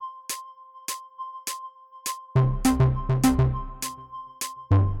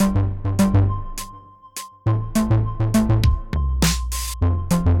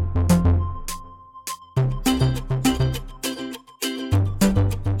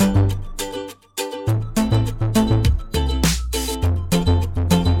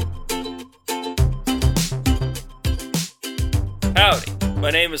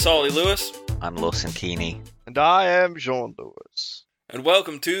name is Ollie Lewis. I'm Lawson Keeney. And I am Jean Lewis. And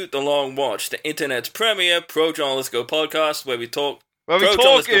welcome to The Long Watch, the internet's premier pro-journalistical podcast where we talk Well, we talk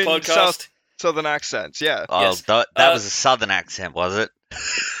pro-journalistical in podcast. southern accents, yeah. Oh, Yes. that was a southern accent, was it?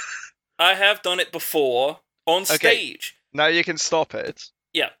 I have done it before on Okay. stage. Now you can stop it.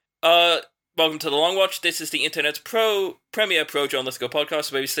 Yeah. Welcome to The Long Watch. This is the internet's premier pro-journalistical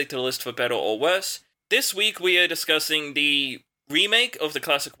podcast where we stick to the list for better or worse. This week we are discussing the remake of the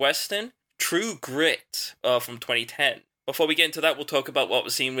classic western, True Grit, from 2010. Before we get into that, we'll talk about what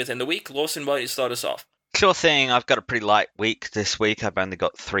was seen within the week. Lawson, why don't you start us off? Sure thing. I've got a pretty light week this week. I've only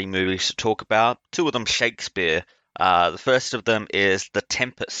got 3 movies to talk about. 2 of them Shakespeare. The first of them is The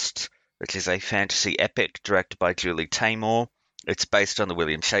Tempest, which is a fantasy epic directed by Julie Taymor. It's based on the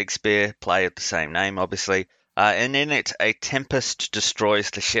William Shakespeare play of the same name, obviously. And in it, a tempest destroys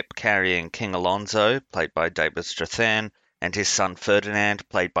the ship carrying King Alonso, played by David Strathairn, and his son Ferdinand,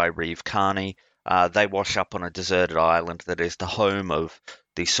 played by Reeve Carney. They wash up on a deserted island that is the home of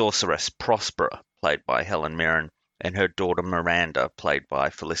the sorceress Prospera, played by Helen Mirren, and her daughter Miranda, played by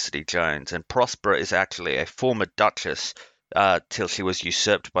Felicity Jones. And Prospera is actually a former duchess till she was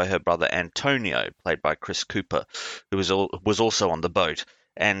usurped by her brother Antonio, played by Chris Cooper, who was also on the boat.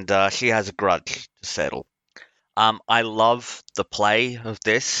 And she has a grudge to settle. I love the play of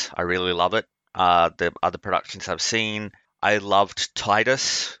this. I really love it. The other productions I've seen, I loved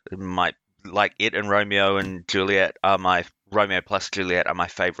Titus. Like it and Romeo and Juliet are Romeo plus Juliet are my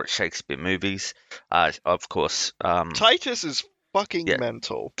favorite Shakespeare movies. Of course, Titus is fucking yeah.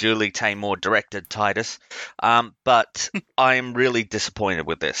 mental. Julie Taymor directed Titus, but I'm really disappointed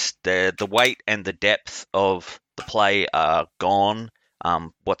with this. The weight and the depth of the play are gone.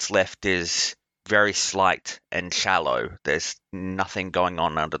 What's left is very slight and shallow. There's nothing going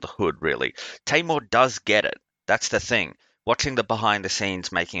on under the hood, really. Taymor does get it. That's the thing. Watching the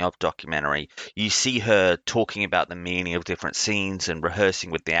behind-the-scenes making-of documentary, you see her talking about the meaning of different scenes and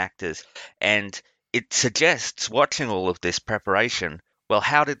rehearsing with the actors, and it suggests, watching all of this preparation, well,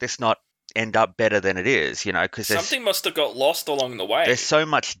 how did this not end up better than it is? You know, because Something must have got lost along the way. there's so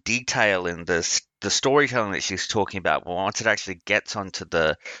much detail in this, the storytelling that she's talking about. Well, once it actually gets onto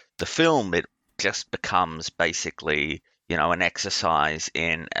the film, it just becomes basically, you know, an exercise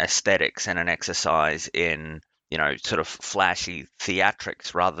in aesthetics and an exercise in, you know, sort of flashy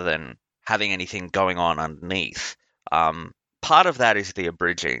theatrics rather than having anything going on underneath. Part of that is the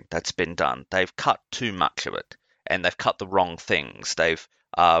abridging that's been done. They've cut too much of it, and they've cut the wrong things. They've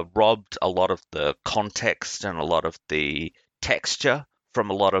robbed a lot of the context and a lot of the texture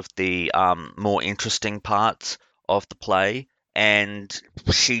from a lot of the more interesting parts of the play, and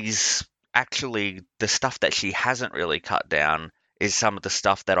she's actually, the stuff that she hasn't really cut down is some of the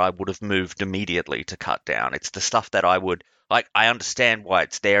stuff that I would have moved immediately to cut down. It's the stuff that I would, like, I understand why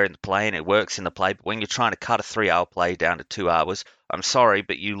it's there in the play and it works in the play, but when you're trying to cut a 3-hour play down to 2 hours, I'm sorry,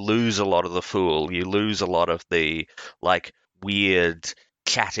 but you lose a lot of the fool. You lose a lot of the, like, weird,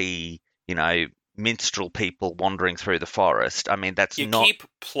 chatty, you know, minstrel people wandering through the forest. I mean, that's You not... keep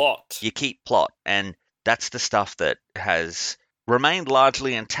plot. You keep plot, and that's the stuff that has remained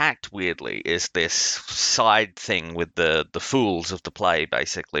largely intact, weirdly, is this side thing with the fools of the play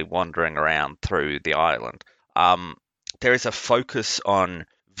basically wandering around through the island. There is a focus on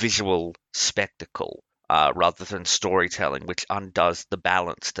visual spectacle rather than storytelling, which undoes the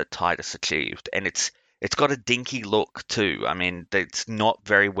balance that Titus achieved. And it's got a dinky look too. I mean, it's not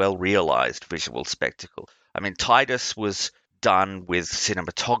very well realized visual spectacle. I mean, Titus was done with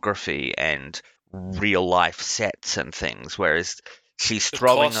cinematography and real life sets and things, whereas she's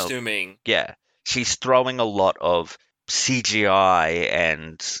throwing costuming. she's throwing a lot of CGI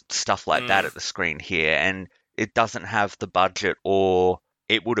and stuff like that at the screen here, and it doesn't have the budget, or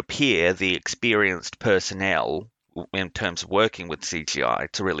it would appear the experienced personnel in terms of working with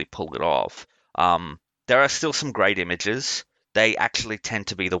CGI to really pull it off. There are still some great images. They actually tend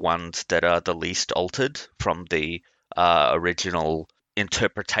to be the ones that are the least altered from the original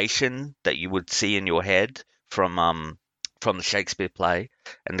interpretation that you would see in your head from the Shakespeare play,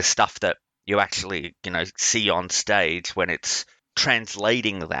 and the stuff that you actually, you know, see on stage when it's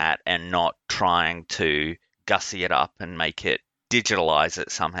translating that and not trying to gussy it up and make it digitalize it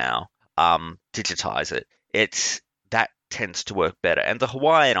somehow, digitize it. That tends to work better. And the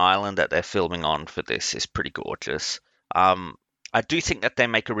Hawaiian island that they're filming on for this is pretty gorgeous. I do think that they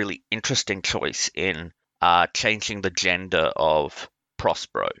make a really interesting choice in changing the gender of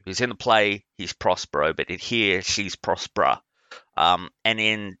Prospero. He's in the play, he's Prospero, but in here, she's Prospera. And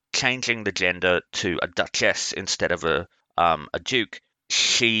in changing the gender to a duchess instead of a duke,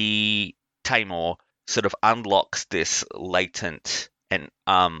 Taymor, sort of unlocks this latent and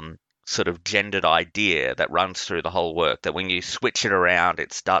sort of gendered idea that runs through the whole work, that when you switch it around,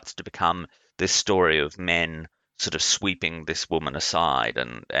 it starts to become this story of men sort of sweeping this woman aside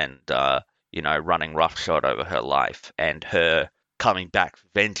and running roughshod over her life and her coming back for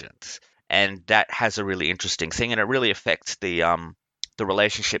vengeance. And that has a really interesting thing, and it really affects the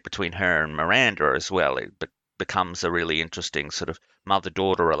relationship between her and Miranda as well. It becomes a really interesting sort of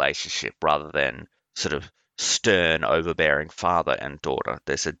mother-daughter relationship rather than sort of stern, overbearing father and daughter.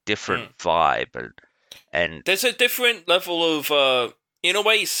 There's a different vibe, and there's a different level of, in a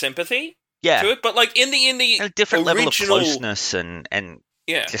way, sympathy yeah, to it. But like in the a different level of original closeness and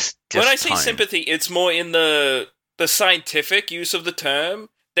yeah. just When I say tone. sympathy, it's more in the scientific use of the term.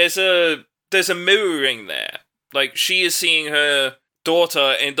 There's a mirroring there. Like, she is seeing her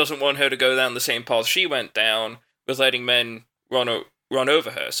daughter and doesn't want her to go down the same path she went down with letting men run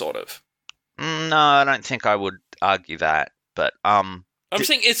over her, sort of. No, I don't think I would argue that, but I'm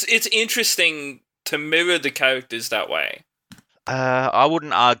saying it's interesting to mirror the characters that way. I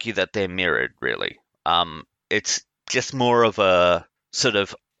wouldn't argue that they're mirrored, really. It's just more of a sort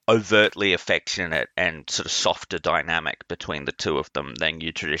of overtly affectionate and sort of softer dynamic between the two of them than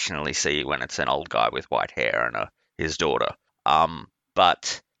you traditionally see when it's an old guy with white hair and his daughter.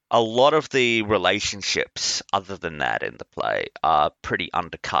 But a lot of the relationships other than that in the play are pretty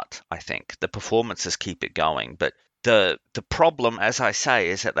undercut, I think. The performances keep it going, but the problem, as I say,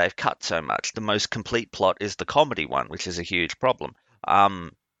 is that they've cut so much. The most complete plot is the comedy one, which is a huge problem.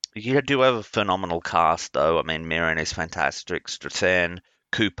 You do have a phenomenal cast, though. I mean, Mirren is fantastic. Strathairn,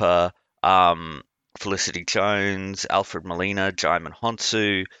 Cooper, Felicity Jones, Alfred Molina, Jaimin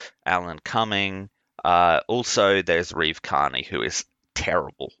Honsu, Alan Cumming. Also, there's Reeve Carney, who is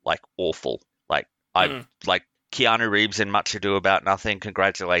terrible, like awful. Like like Keanu Reeves in Much Ado About Nothing.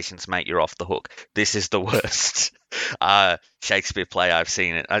 Congratulations, mate, you're off the hook. This is the worst Shakespeare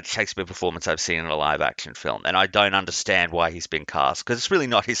performance I've seen in a live action film, and I don't understand why he's been cast, because it's really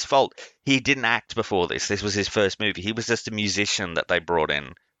not his fault. He didn't act before this. This was his first movie. He was just a musician that they brought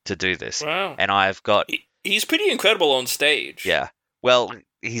in to do this. Wow. And I've got... He's pretty incredible on stage. Yeah. Well,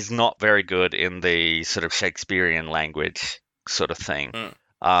 he's not very good in the sort of Shakespearean language sort of thing.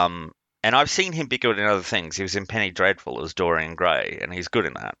 And I've seen him be good in other things. He was in Penny Dreadful as Dorian Gray, and he's good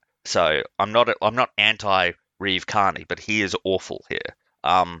in that. So I'm not anti Reeve Carney, but he is awful here.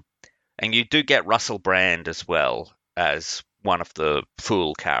 And you do get Russell Brand as well as one of the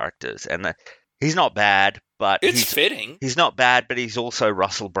fool characters, and he's not bad, but it's fitting. He's not bad, but he's also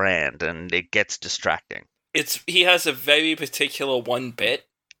Russell Brand, and it gets distracting. He has a very particular one bit.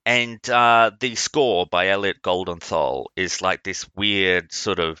 And the score by Elliot Goldenthal is like this weird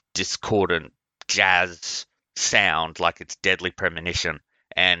sort of discordant jazz sound, like it's Deadly Premonition.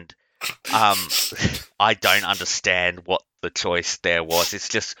 And I don't understand what the choice there was. It's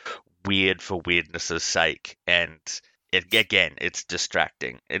just weird for weirdness' sake. And it's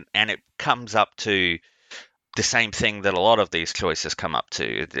distracting. And it comes up to the same thing that a lot of these choices come up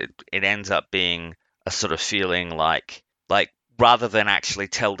to. It ends up being a sort of feeling like rather than actually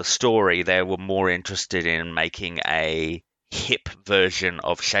tell the story, they were more interested in making a hip version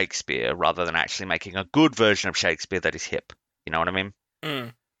of Shakespeare rather than actually making a good version of Shakespeare that is hip. You know what I mean?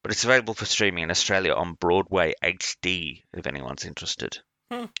 But it's available for streaming in Australia on Broadway HD, if anyone's interested.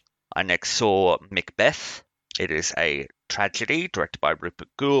 I next saw Macbeth. It is a tragedy directed by Rupert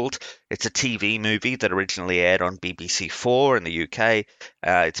Gould. It's a TV movie that originally aired on BBC4 in the UK.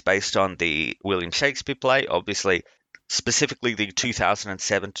 It's based on the William Shakespeare play, obviously, specifically the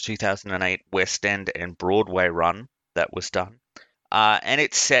 2007 to 2008 West End and Broadway run that was done. And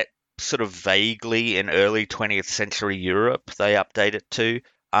it's set sort of vaguely in early 20th century Europe, they update it to.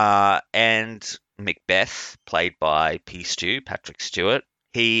 And Macbeth, played by Patrick Stewart,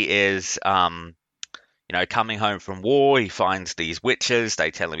 he is, coming home from war. He finds these witches.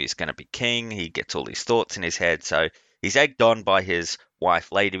 They tell him he's going to be king. He gets all these thoughts in his head. So he's egged on by his wife,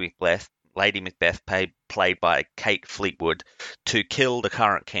 Lady Macbeth, played by Kate Fleetwood, to kill the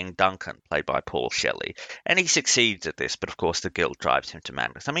current king, Duncan, played by Paul Shelley. And he succeeds at this, but of course the guilt drives him to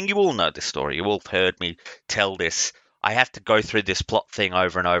madness. I mean, you all know this story. You all heard me tell this. I have to go through this plot thing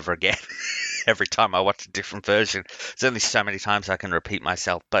over and over again every time I watch a different version. There's only so many times I can repeat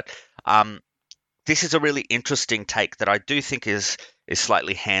myself. But this is a really interesting take that I do think is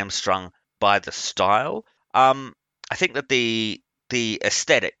slightly hamstrung by the style. I think that the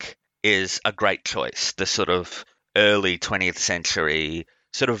aesthetic is a great choice. The sort of early 20th century,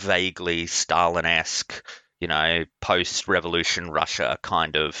 sort of vaguely Stalin-esque, post-revolution Russia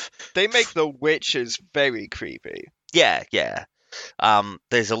kind of... They make the witches very creepy. Yeah.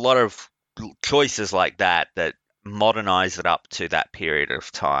 There's a lot of choices like that modernize it up to that period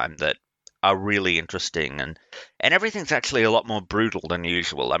of time that are really interesting, and everything's actually a lot more brutal than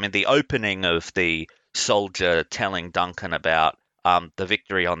usual. I mean, the opening of the soldier telling Duncan about the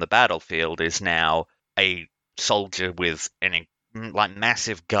victory on the battlefield is now a soldier with like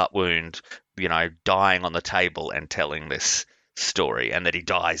massive gut wound, dying on the table and telling this story, and that he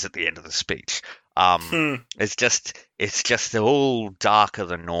dies at the end of the speech. It's just all darker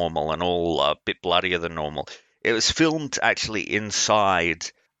than normal and all a bit bloodier than normal. It was filmed actually inside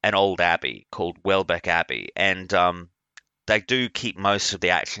an old abbey called Welbeck Abbey, and they do keep most of the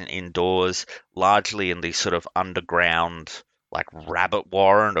action indoors, largely in these sort of underground, like rabbit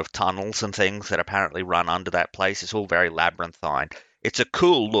warren of tunnels and things that apparently run under that place. It's all very labyrinthine. It's a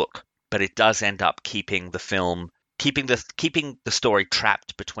cool look, but it does end up keeping the story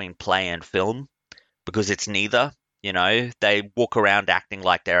trapped between play and film because it's neither. They walk around acting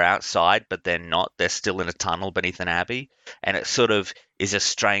like they're outside, but they're not. They're still in a tunnel beneath an abbey. And it sort of is a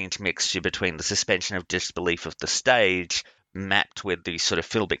strange mixture between the suspension of disbelief of the stage mapped with these sort of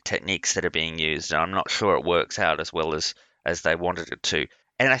filmic techniques that are being used. And I'm not sure it works out as well as they wanted it to.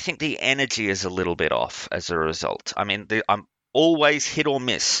 And I think the energy is a little bit off as a result. I mean, I'm always hit or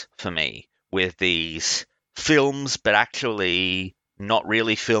miss for me with these films, but actually not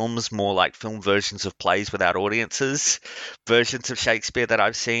really films, more like film versions of plays without audiences, versions of Shakespeare that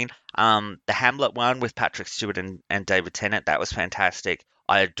I've seen. The Hamlet one with Patrick Stewart and David Tennant, that was fantastic.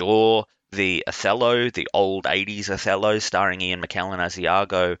 I adore the Othello, the old 80s Othello starring Ian McKellen as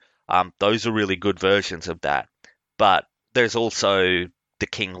Iago. Those are really good versions of that. But there's also the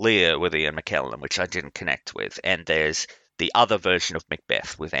King Lear with Ian McKellen, which I didn't connect with. And there's the other version of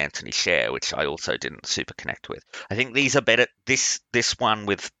Macbeth with Anthony Sher, which I also didn't super connect with. I think these are better. This one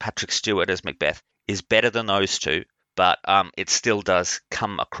with Patrick Stewart as Macbeth is better than those two, but it still does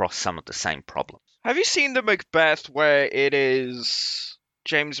come across some of the same problems. Have you seen the Macbeth where it is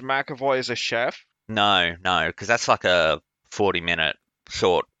James McAvoy as a chef? No, because that's like a 40-minute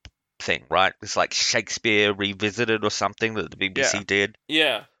short thing, right? It's like Shakespeare Revisited or something that the BBC did.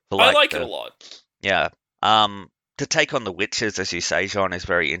 Yeah, I like it a lot. Yeah. To take on the witches, as you say, John, is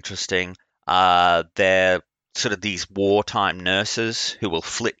very interesting. They're sort of these wartime nurses who will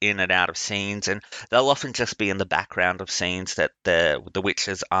flit in and out of scenes, and they'll often just be in the background of scenes that the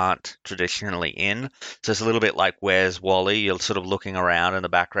witches aren't traditionally in. So it's a little bit like Where's Wally? You're sort of looking around in the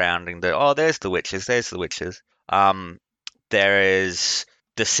background and there's the witches, there's the witches. There is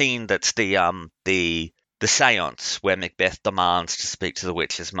the scene that's the seance where Macbeth demands to speak to the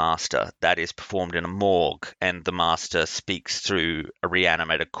witch's master. That is performed in a morgue, and the master speaks through a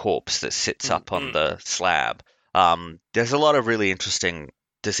reanimated corpse that sits up on the slab. There's a lot of really interesting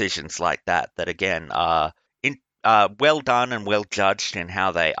decisions like that again are well done and well judged in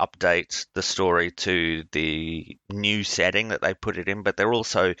how they update the story to the new setting that they put it in, but they're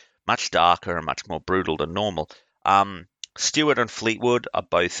also much darker and much more brutal than normal. Stewart and Fleetwood are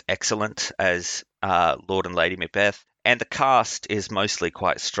both excellent as Lord and Lady Macbeth, and the cast is mostly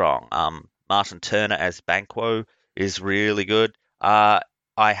quite strong. Martin Turner as Banquo is really good. I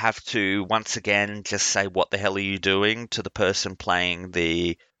have to once again just say, what the hell are you doing to the person playing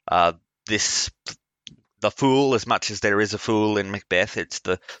the fool? As much as there is a fool in Macbeth, it's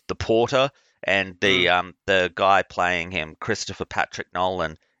the porter, and the guy playing him, Christopher Patrick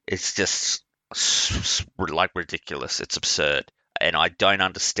Nolan. It's just like ridiculous. It's absurd. And I don't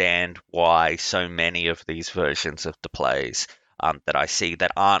understand why so many of these versions of the plays that I see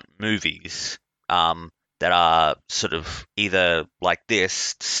that aren't movies, that are sort of either like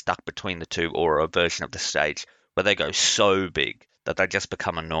this, stuck between the two, or a version of the stage where they go so big that they just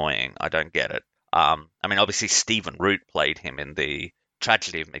become annoying. I don't get it. I mean, obviously Stephen Root played him in the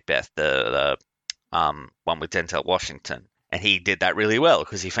Tragedy of Macbeth, the one with Denzel Washington. And he did that really well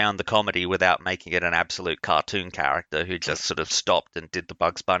because he found the comedy without making it an absolute cartoon character who just sort of stopped and did the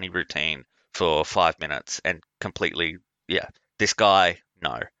Bugs Bunny routine for 5 minutes and completely, this guy,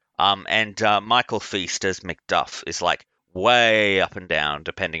 no. And Michael Feast as Macduff is like way up and down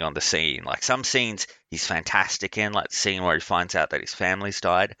depending on the scene. Like some scenes he's fantastic in, like the scene where he finds out that his family's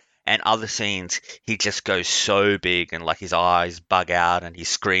died. And other scenes he just goes so big and like his eyes bug out and he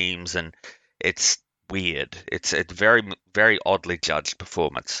screams, and it's weird. It's a very, very oddly judged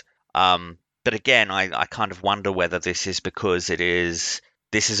performance. But again, I kind of wonder whether this is because this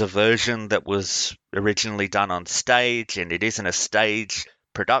is a version that was originally done on stage, and it isn't a stage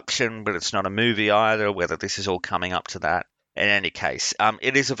production, but it's not a movie either, whether this is all coming up to that. In any case,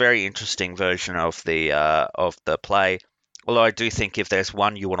 it is a very interesting version of the play, although I do think if there's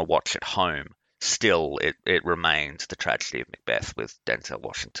one you want to watch at home, still it remains The Tragedy of Macbeth with Denzel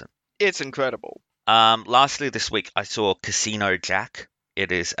Washington. It's incredible. Lastly, this week I saw Casino Jack.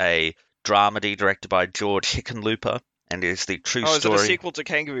 It is a dramedy directed by George Hickenlooper, and it is the true Oh, is it a story. sequel to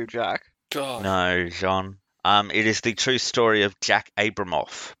Kangaroo Jack? God. No, Jean. It is the true story of Jack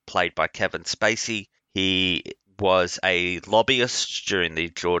Abramoff, played by Kevin Spacey. He was a lobbyist during the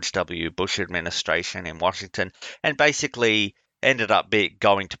George W. Bush administration in Washington, and basically ended up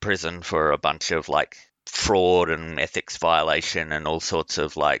going to prison for a bunch of like fraud and ethics violation and all sorts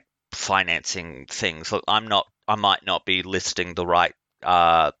of like financing things. Look, I might not be listing the right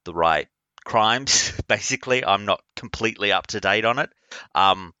crimes. Basically, I'm not completely up to date on it.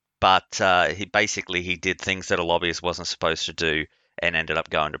 But he did things that a lobbyist wasn't supposed to do and ended up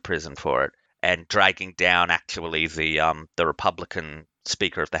going to prison for it and dragging down actually the Republican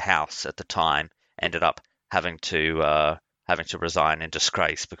Speaker of the House at the time ended up having to resign in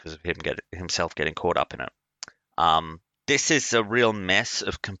disgrace because of himself getting caught up in it. This is a real mess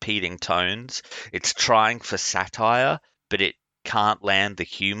of competing tones. It's trying for satire, but it can't land the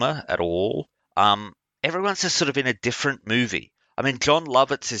humor at all. Everyone's just sort of in a different movie. I mean, John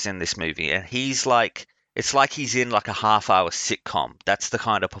Lovitz is in this movie, and it's like he's in like a half-hour sitcom. That's the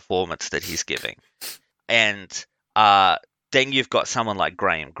kind of performance that he's giving. And then you've got someone like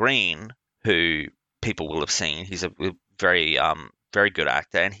Graham Greene, who people will have seen. He's a very, very good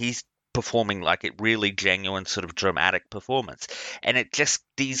actor, and he's performing like a really genuine sort of dramatic performance. And it just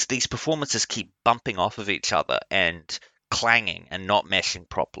these performances keep bumping off of each other and clanging and not meshing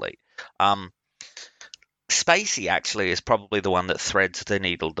properly. Spacey actually is probably the one that threads the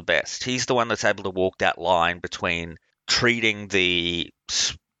needle the best. He's the one that's able to walk that line between treating the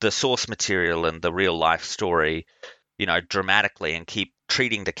source material and the real life story, dramatically and keep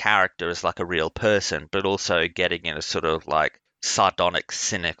treating the character as like a real person, but also getting in a sort of like sardonic,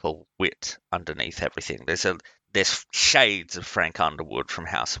 cynical wit underneath everything. There's shades of Frank Underwood from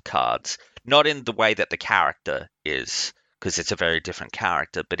House of Cards, not in the way that the character is, because it's a very different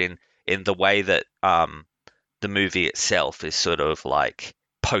character, but in the way that the movie itself is sort of like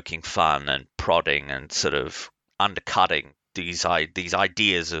poking fun and prodding and sort of undercutting these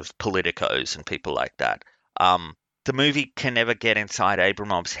ideas of politicos and people like that. The movie can never get inside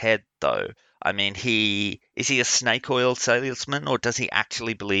Abramoff's head, though. I mean, is he a snake oil salesman, or does he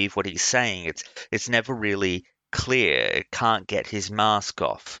actually believe what he's saying? It's never really clear. It can't get his mask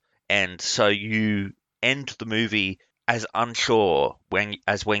off, and so you end the movie as unsure when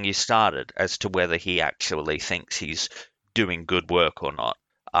you started as to whether he actually thinks he's doing good work or not,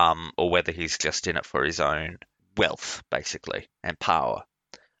 or whether he's just in it for his own wealth, basically, and power.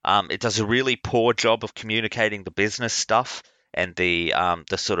 It does a really poor job of communicating the business stuff and the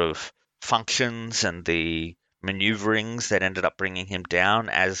sort of functions and the maneuverings that ended up bringing him down,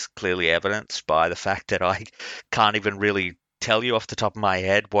 as clearly evidenced by the fact that I can't even really tell you off the top of my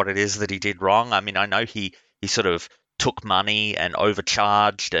head what it is that he did wrong. I mean, I know he sort of took money and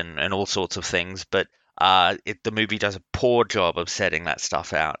overcharged and all sorts of things, but the movie does a poor job of setting that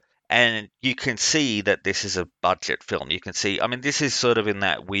stuff out. And you can see that this is a budget film. You can see, I mean, this is sort of in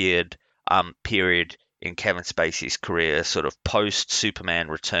that weird period in Kevin Spacey's career, sort of post Superman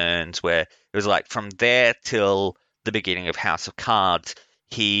Returns, where it was like from there till the beginning of House of Cards,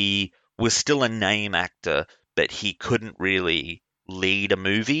 he was still a name actor, but he couldn't really lead a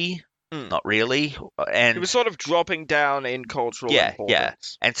movie. Not really. And he was sort of dropping down in cultural importance. Yeah.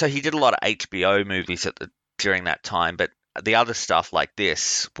 And so he did a lot of HBO movies during that time, but the other stuff like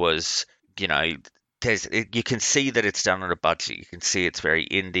this was, you can see that it's done on a budget. You can see it's very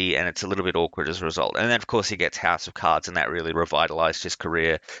indie and it's a little bit awkward as a result. And then, of course, he gets House of Cards, and that really revitalized his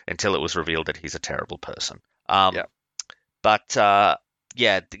career until it was revealed that he's a terrible person. But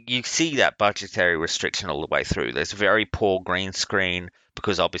you see that budgetary restriction all the way through. There's very poor green screen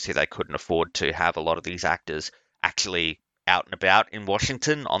because obviously they couldn't afford to have a lot of these actors actually out and about in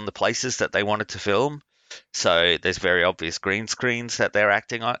Washington on the places that they wanted to film. So there's very obvious green screens that they're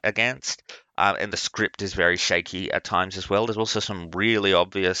acting against. And the script is very shaky at times as well. There's also some really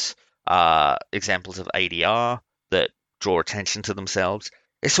obvious examples of ADR that draw attention to themselves.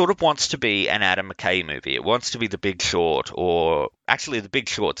 It sort of wants to be an Adam McKay movie. It wants to be The Big Short, or actually The Big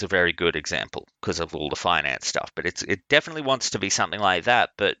Short's a very good example because of all the finance stuff. But it definitely wants to be something like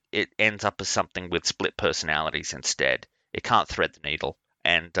that, but it ends up as something with split personalities instead. It can't thread the needle.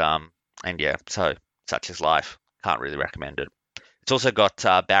 And yeah, so such is life. Can't really recommend it. It's also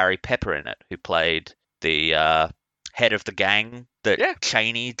got Barry Pepper in it, who played the head of the gang that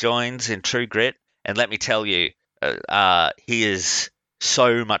Cheney joins in True Grit. And let me tell you, he is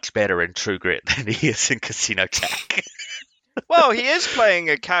so much better in True Grit than he is in Casino Jack. Well, he is playing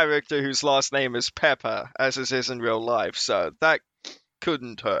a character whose last name is Pepper, as it is in real life, so that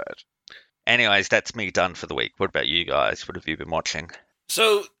couldn't hurt. Anyways, that's me done for the week. What about you guys? What have you been watching?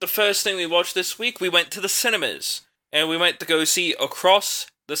 So, the first thing we watched this week, we went to the cinemas, and we went to go see Across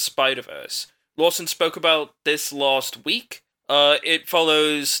the Spider-Verse. Lawson spoke about this last week. It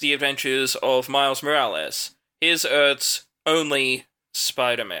follows the adventures of Miles Morales, his Earth's only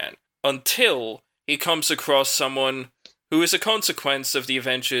Spider-Man, until he comes across someone who is a consequence of the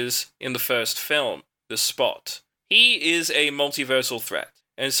adventures in the first film, the Spot. He is a multiversal threat,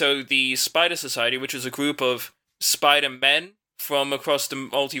 and so the Spider Society, which is a group of Spider-Men from across the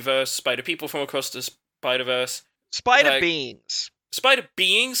multiverse, Spider-People from across the Spider-Verse. Spider beings. Spider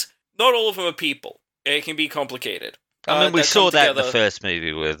beings, not all of them are people. It can be complicated. I mean, we saw that in the together. first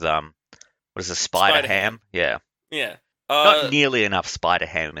movie with, what is it, Spider-Ham? Yeah. Yeah. Not nearly enough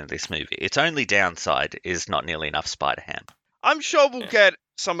Spider-Ham in this movie. Its only downside is not nearly enough Spider-Ham. I'm sure we'll get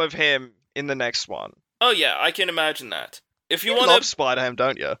some of him in the next one. Oh yeah, I can imagine that. If you love Spider-Ham,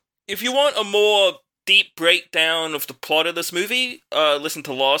 don't you? If you want a more deep breakdown of the plot of this movie, listen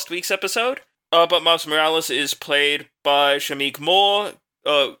to last week's episode. But Miles Morales is played by Shameik Moore.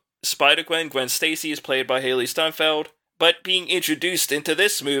 Spider-Gwen, Gwen Stacy, is played by Haley Steinfeld. But being introduced into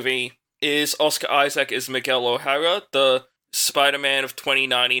this movie is Oscar Isaac as Miguel O'Hara, the Spider-Man of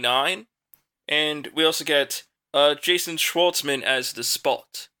 2099. And we also get Jason Schwartzman as the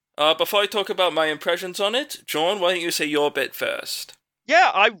Spot. Before I talk about my impressions on it, John, why don't you say your bit first?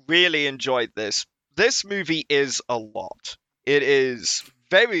 Yeah, I really enjoyed this. This movie is a lot. It is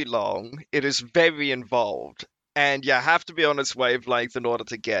very long, it is very involved, and you have to be on its wavelength in order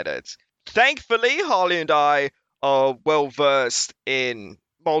to get it. Thankfully, Harley and I are well versed in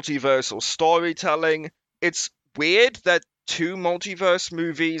multiversal storytelling. It's weird that 2 multiverse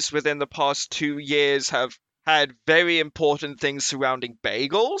movies within the past 2 years have had very important things surrounding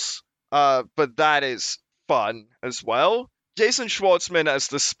bagels, but that is fun as well. Jason Schwartzman as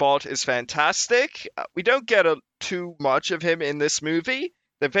the Spot is fantastic. We don't get too much of him in this movie.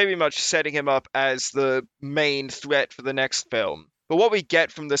 They're very much setting him up as the main threat for the next film. But what we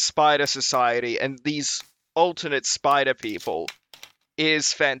get from the Spider Society and these alternate Spider people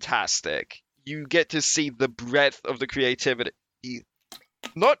is fantastic. You get to see the breadth of the creativity,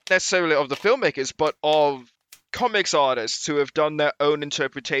 not necessarily of the filmmakers, but of comics artists who have done their own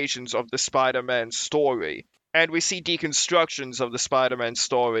interpretations of the Spider-Man story. And we see deconstructions of the Spider-Man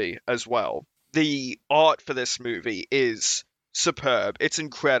story as well. The art for this movie is superb. It's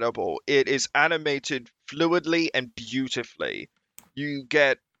incredible. It is animated fluidly and beautifully. You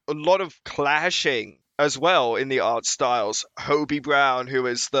get a lot of clashing as well in the art styles. Hobie Brown, who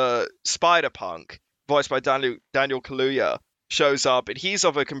is the Spider-Punk, voiced by Daniel Kaluuya, shows up, and he's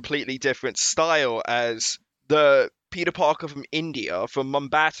of a completely different style as the Peter Parker from India, from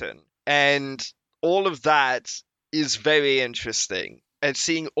Mumbattan. And all of that is very interesting. And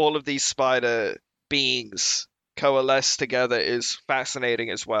seeing all of these spider beings coalesce together is fascinating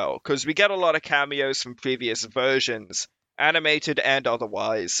as well. Because we get a lot of cameos from previous versions, animated and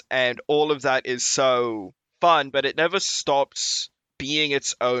otherwise. And all of that is so fun, but it never stops being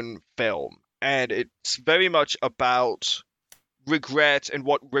its own film. And it's very much about regret and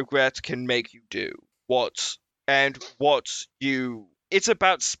what regret can make you do. It's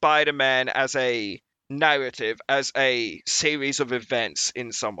about Spider-Man as a narrative, as a series of events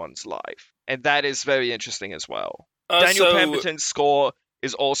in someone's life. And that is very interesting as well. Daniel Pemberton's score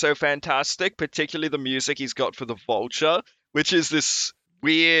is also fantastic, particularly the music he's got for The Vulture, which is this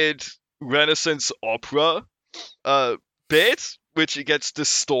weird Renaissance opera bit, which gets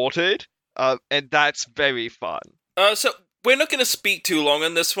distorted, and that's very fun. So we're not going to speak too long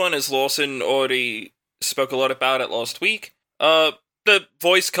on this one, as Lawson already spoke a lot about it last week. The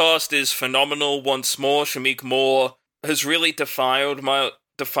voice cast is phenomenal once more. Shameik Moore has really defined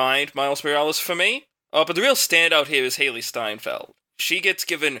Miles Morales for me. But the real standout here is Haley Steinfeld. She gets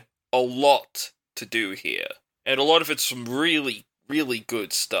given a lot to do here, and a lot of it's some really, really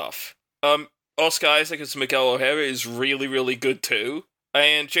good stuff. Oscar Isaac as Miguel O'Hara is really, really good too,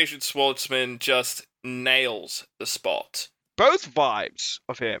 and Jason Schwartzman just nails the Spot. Both vibes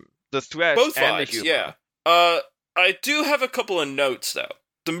of him, the threat Both and vibes, the humor. Yeah. I do have a couple of notes, though.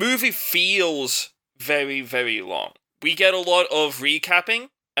 The movie feels very, very long. We get a lot of recapping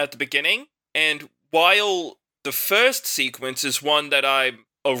at the beginning, and while the first sequence is one that I'm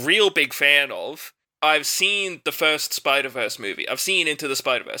a real big fan of, I've seen the first Spider-Verse movie. I've seen Into the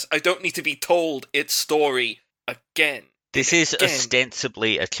Spider-Verse. I don't need to be told its story again. This is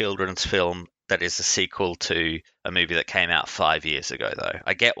ostensibly a children's film that is a sequel to a movie that came out 5 years ago, though.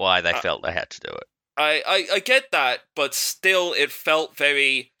 I get why they felt they had to do it. I get that, but still, it felt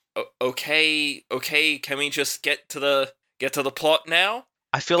very okay. Can we just get to the plot now?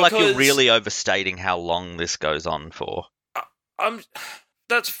 I feel like you're Because- really overstating how long this goes on for. I'm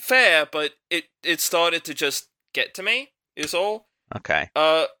that's fair, but it started to just get to me, is all. Okay.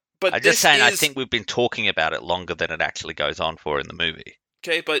 But I'm this just saying, I is- think we've been talking about it longer than it actually goes on for in the movie.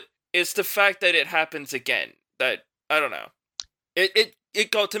 Okay, but it's the fact that it happens again that I don't know.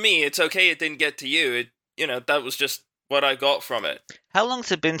 It got to me. It's okay. It didn't get to you. That was just what I got from it. How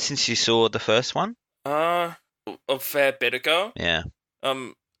long's it been since you saw the first one? A fair bit ago. Yeah.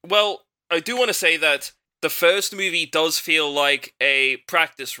 Well, I do want to say that the first movie does feel like a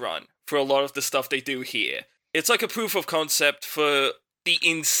practice run for a lot of the stuff they do here. It's like a proof of concept for the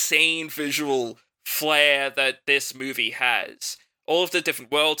insane visual flair that this movie has. All of the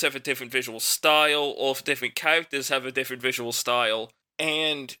different worlds have a different visual style, all of the different characters have a different visual style,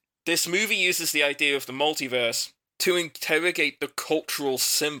 and this movie uses the idea of the multiverse to interrogate the cultural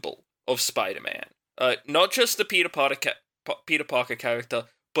symbol of Spider-Man. Not just the Peter Parker character,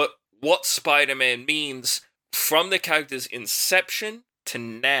 but what Spider-Man means from the character's inception to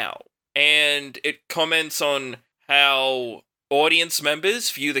now. And it comments on how audience members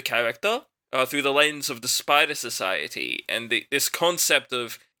view the character through the lens of the Spider Society and this concept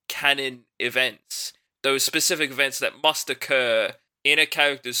of canon events, those specific events that must occur in a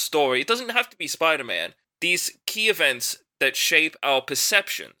character's story. It doesn't have to be Spider-Man. These key events that shape our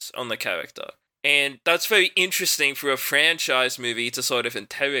perceptions on the character. And that's very interesting for a franchise movie to sort of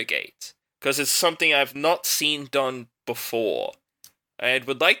interrogate, because it's something I've not seen done before. I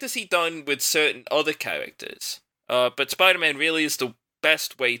would like to see done with certain other characters. But Spider-Man really is the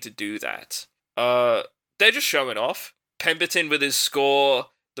best way to do that. They're just showing off. Pemberton with his score,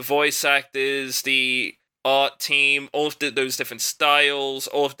 the voice actors, the art team, all of those different styles,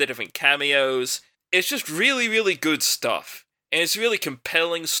 all of the different cameos. It's just really, really good stuff. And it's a really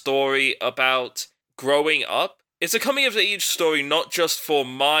compelling story about growing up. It's a coming-of-age story not just for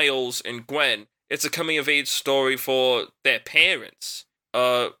Miles and Gwen. It's a coming-of-age story for their parents.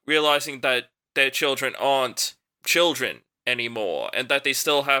 Realizing that their children aren't children anymore, and that they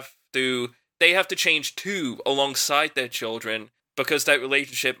still have to change too alongside their children, because that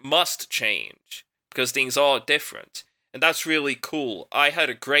relationship must change, because things are different. And that's really cool. I had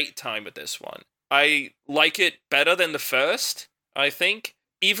a great time with this one. I like it better than the first, I think,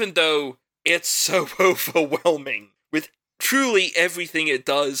 even though it's so overwhelming. With truly everything it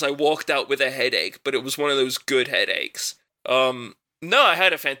does, I walked out with a headache, but it was one of those good headaches. No, I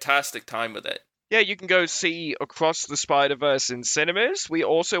had a fantastic time with it. Yeah, you can go see Across the Spider-Verse in cinemas. We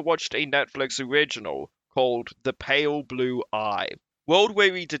also watched a Netflix original called The Pale Blue Eye.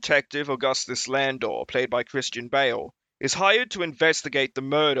 World-weary detective Augustus Landor, played by Christian Bale, is hired to investigate the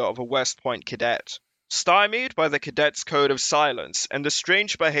murder of a West Point cadet. Stymied by the cadet's code of silence and the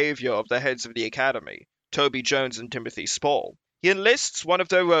strange behavior of the heads of the academy, Toby Jones and Timothy Spall, he enlists one of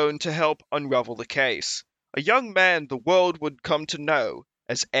their own to help unravel the case. A young man the world would come to know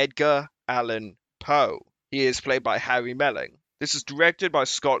as Edgar Allan Poe. He is played by Harry Melling. This is directed by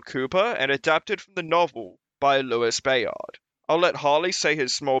Scott Cooper and adapted from the novel by Louis Bayard. I'll let Harley say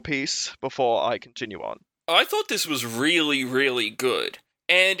his small piece before I continue on. I thought this was really, really good.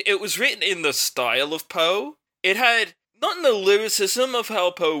 And it was written in the style of Poe. It had not in the lyricism of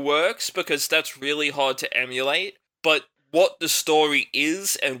how Poe works, because that's really hard to emulate, but what the story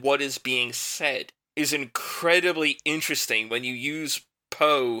is and what is being said is incredibly interesting when you use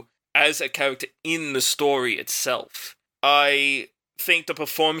Poe as a character in the story itself. I think the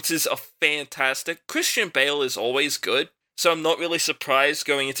performances are fantastic. Christian Bale is always good, so I'm not really surprised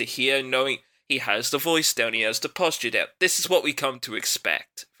going into here knowing he has the voice down, he has the posture down. This is what we come to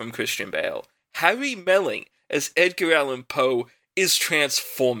expect from Christian Bale. Harry Melling as Edgar Allan Poe is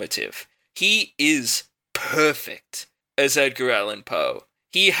transformative. He is perfect as Edgar Allan Poe.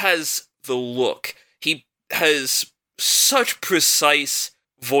 He has the look. He has such precise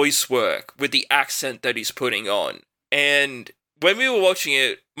voice work with the accent that he's putting on. And when we were watching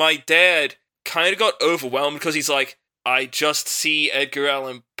it, my dad kind of got overwhelmed because he's like, I just see Edgar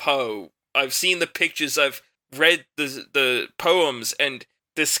Allan Poe. I've seen the pictures, I've read the poems, and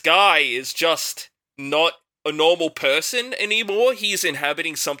this guy is just not a normal person anymore. He's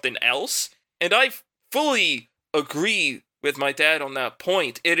inhabiting something else. And I fully agree with my dad on that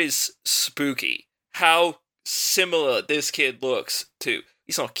point. It is spooky how similar this kid looks to.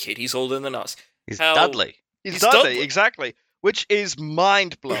 He's not a kid, he's older than us. He's Dudley. He's Dudley, exactly. Which is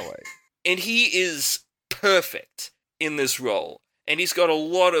mind-blowing. And he is perfect in this role. And he's got a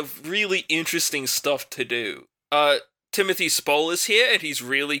lot of really interesting stuff to do. Timothy Spall is here, and he's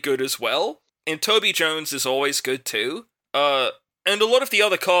really good as well. And Toby Jones is always good too. And a lot of the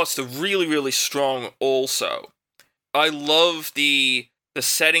other casts are really, really strong also. I love the the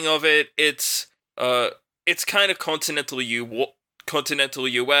setting of it. It's kind of continental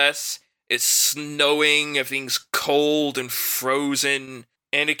US. It's snowing, everything's cold and frozen,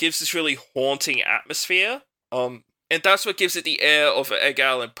 and it gives this really haunting atmosphere. And that's what gives it the air of an Edgar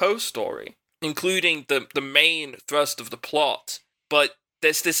Allan Poe story, including the main thrust of the plot. But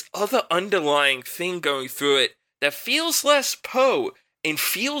there's this other underlying thing going through it that feels less Poe and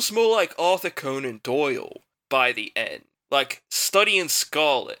feels more like Arthur Conan Doyle by the end. Like Study in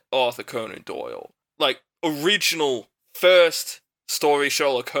Scarlet, Arthur Conan Doyle. Like original first story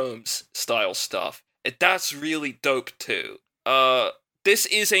Sherlock Holmes style stuff. And that's really dope too. This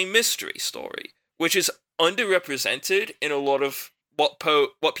is a mystery story, which is underrepresented in a lot of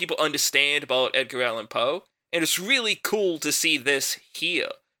what people understand about Edgar Allan Poe. And it's really cool to see this here.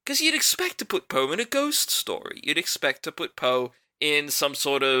 Because you'd expect to put Poe in a ghost story. You'd expect to put Poe in some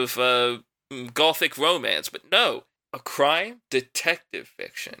sort of gothic romance. But no, a crime detective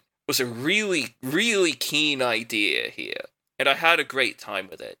fiction was a really, really keen idea here. And I had a great time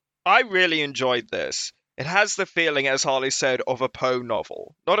with it. I really enjoyed this. It has the feeling, as Harley said, of a Poe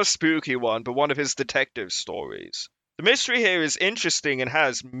novel. Not a spooky one, but one of his detective stories. The mystery here is interesting and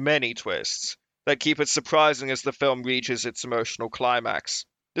has many twists that keep it surprising as the film reaches its emotional climax.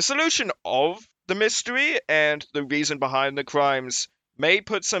 The solution of the mystery and the reason behind the crimes may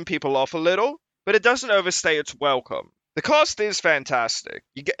put some people off a little, but it doesn't overstay its welcome. The cast is fantastic,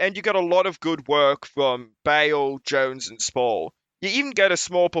 you get a lot of good work from Bale, Jones, and Spall. You even get a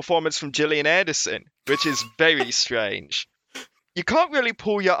small performance from Gillian Anderson, which is very strange. You can't really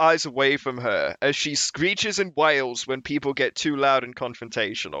pull your eyes away from her, as she screeches and wails when people get too loud and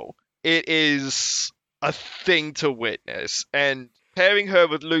confrontational. It is a thing to witness, and pairing her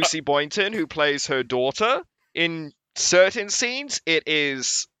with Lucy Boynton, who plays her daughter, in certain scenes, it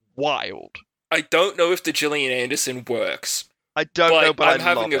is wild. I don't know if the Gillian Anderson works. I don't know, but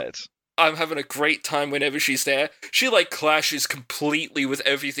I love it. I'm having a great time whenever she's there. She, clashes completely with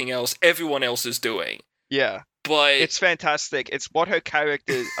everyone else is doing. Yeah. But it's fantastic. It's what her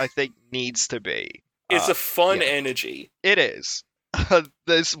character, I think, needs to be. It's a fun energy. It is.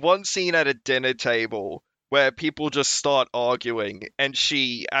 There's one scene at a dinner table where people just start arguing, and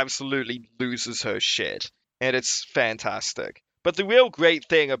she absolutely loses her shit. And it's fantastic. But the real great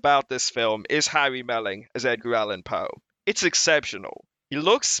thing about this film is Harry Melling as Edgar Allan Poe. It's exceptional. He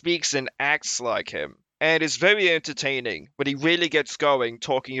looks, speaks, and acts like him, and is very entertaining when he really gets going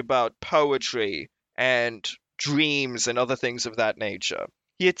talking about poetry and dreams and other things of that nature.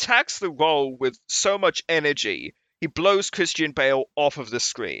 He attacks the role with so much energy, he blows Christian Bale off of the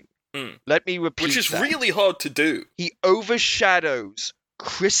screen. Let me repeat that. Which is really hard to do. He overshadows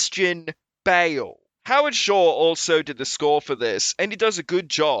Christian Bale. Howard Shore also did the score for this, and he does a good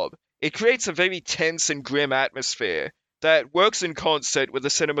job. It creates a very tense and grim atmosphere that works in concert with the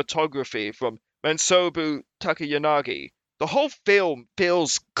cinematography from Mansobu Takayanagi. The whole film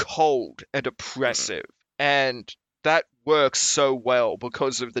feels cold and oppressive, and that works so well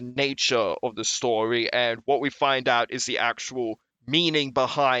because of the nature of the story, and what we find out is the actual meaning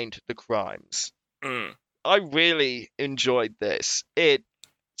behind the crimes. I really enjoyed this. It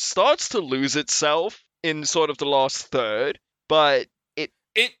starts to lose itself in sort of the last third, but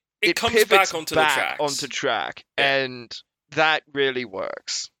it comes back onto the track, and that really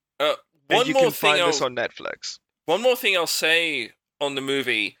works. And you can find this on Netflix. One more thing I'll say on the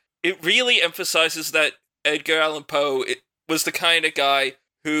movie, it really emphasizes that Edgar Allan Poe was the kind of guy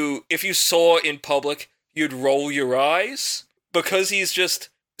who, if you saw in public, you'd roll your eyes, because he's just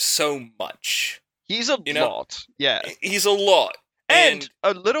so much. He's a lot, yeah. He's a lot. And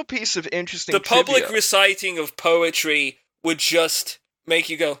a little piece of interesting trivia. Public reciting of poetry would just make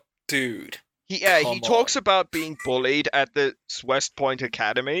you go, dude. He talks about being bullied at the West Point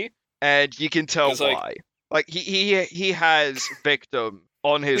Academy, and you can tell why. He has victim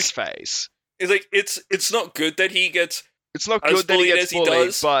on his face. It's not good that he gets. It's not good that he gets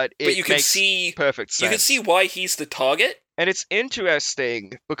bullied, but you can see perfect sense. You can see why he's the target. And it's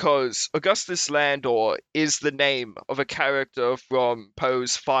interesting because Augustus Landor is the name of a character from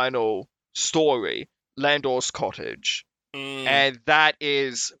Poe's final story, Landor's Cottage. And that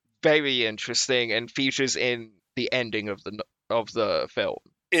is very interesting and features in the ending of the film,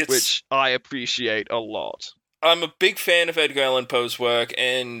 which I appreciate a lot. I'm a big fan of Edgar Allan Poe's work,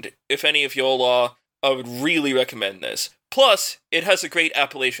 and if any of y'all are, I would really recommend this. Plus, it has a great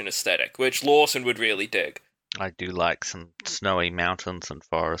Appalachian aesthetic, which Lawson would really dig. I do like some snowy mountains and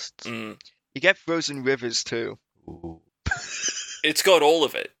forests. You get frozen rivers too. Ooh. It's got all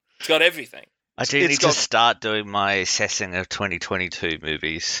of it. It's got everything. I do need to start doing my assessing of 2022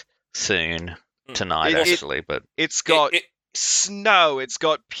 movies soon. Tonight, actually. But it's got snow. It's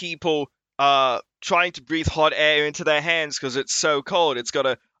got people trying to breathe hot air into their hands because it's so cold. It's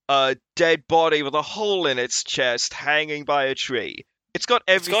got a dead body with a hole in its chest hanging by a tree. It's got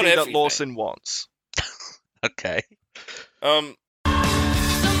everything that Lawson wants. Okay.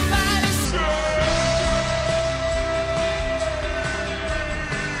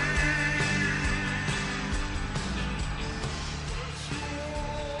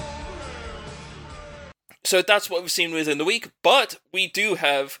 So that's what we've seen within the week, but we do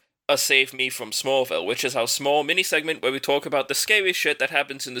have a Save Me from Smallville, which is our small mini-segment where we talk about the scary shit that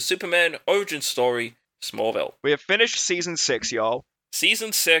happens in the Superman origin story, Smallville. We have finished Season 6, y'all.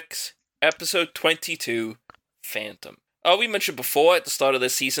 Season 6, Episode 22, Phantom. We mentioned before at the start of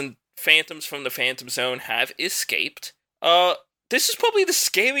this season, Phantoms from the Phantom Zone have escaped. This is probably the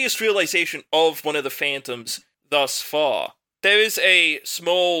scariest realization of one of the Phantoms thus far. There is a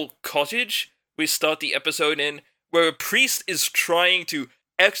small cottage we start the episode in where a priest is trying to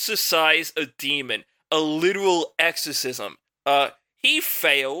exorcise a demon, a literal exorcism. He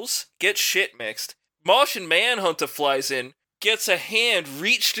fails, gets shit mixed. Martian Manhunter flies in, gets a hand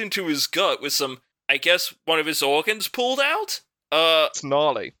reached into his gut with some, I guess, one of his organs pulled out? It's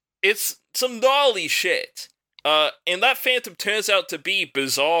gnarly. It's some gnarly shit. And that Phantom turns out to be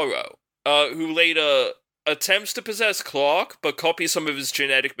Bizarro, who later attempts to possess Clark, but copies some of his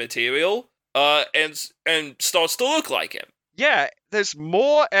genetic material, and starts to look like him. Yeah, there's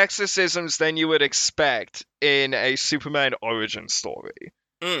more exorcisms than you would expect in a Superman origin story.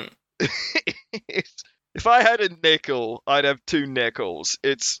 If I had a nickel, I'd have 2 nickels.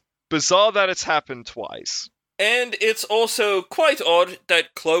 It's bizarre that it's happened twice. And it's also quite odd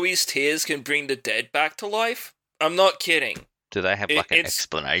that Chloe's tears can bring the dead back to life. I'm not kidding. Do they have an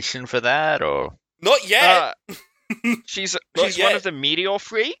explanation for that, or? Not yet! She's one of the meteor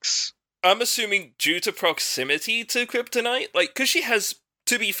freaks? I'm assuming due to proximity to kryptonite, because she has,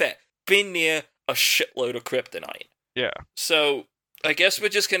 to be fair, been near a shitload of kryptonite. Yeah. So, I guess we're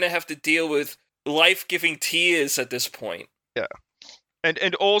just gonna have to deal with life-giving tears at this point. Yeah.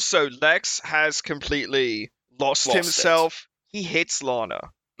 And also, Lex has completely lost himself. He hits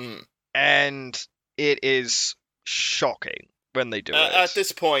Lana. And it is shocking when they do it. At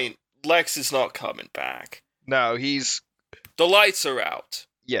this point, Lex is not coming back. No, the lights are out.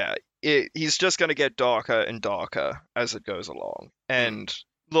 Yeah. He's just going to get darker and darker as it goes along. And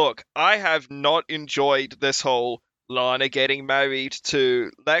look, I have not enjoyed this whole Lana getting married to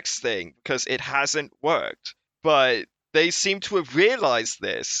Lex thing because it hasn't worked. But they seem to have realized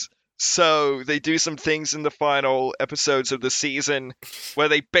this. So they do some things in the final episodes of the season where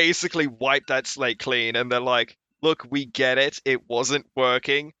they basically wipe that slate clean. And they're like, look, we get it. It wasn't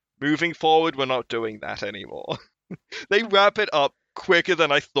working. Moving forward, we're not doing that anymore. They wrap it up quicker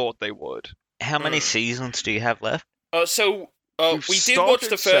than I thought they would. How many seasons do you have left? We did watch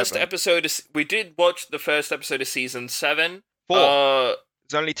the first episode. We did watch the first episode of season 7. 4. There's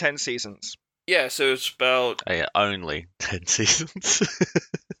only 10 seasons. Yeah, so it's about. Oh, yeah, only 10 seasons.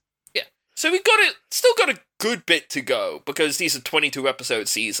 Yeah, so still got a good bit to go because these are 22 episode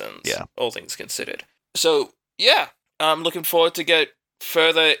seasons. Yeah, all things considered. So yeah, I'm looking forward to get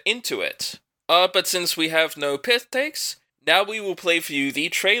further into it. But since we have no pith takes, now we will play for you the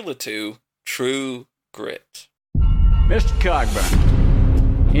trailer to True Grit. Mr.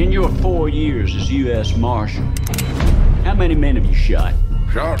 Cogburn, in your 4 years as U.S. Marshal, how many men have you shot?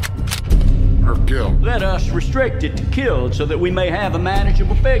 Shot or killed? Let us restrict it to killed so that we may have a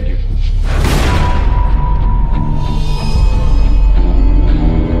manageable figure.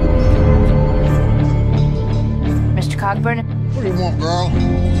 Mr. Cogburn? What do you want, girl?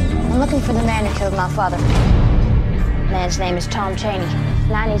 I'm looking for the man who killed my father. The man's name is Tom Chaney,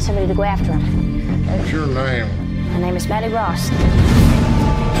 and I need somebody to go after him. What's your name? My name is Maddie Ross.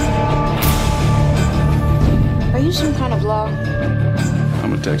 Are you some kind of law?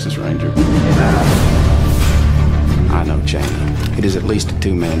 I'm a Texas Ranger. I know Chaney. It is at least a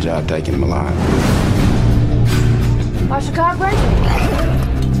 2-man job taking him alive. Marshal Cogburn?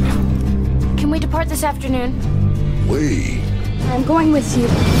 Can we depart this afternoon? We? I'm going with you.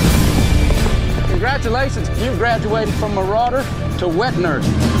 Congratulations, you've graduated from Marauder to wet nurse.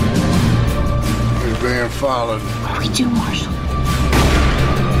 We're being followed. What do we do, Marshal?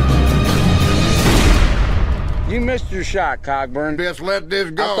 You missed your shot, Cogburn. Just let this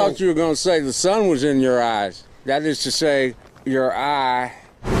go. I thought you were going to say the sun was in your eyes. That is to say, your eye.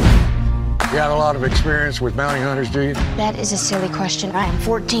 You got a lot of experience with bounty hunters, do you? That is a silly question. I am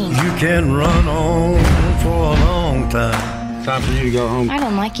 14. You can run on for a long time. Time for you to go home. I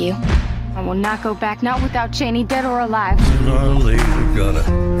don't like you. I will not go back, not without Chaney, dead or alive. Sooner or later, gonna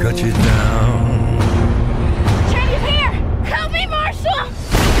cut you down. Chaney's here! Marshall!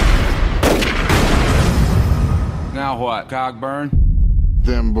 Now what, Cogburn?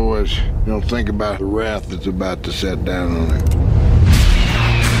 Them boys don't think about the wrath that's about to set down on him.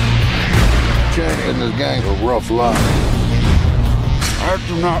 Channing and his gang are rough lot. I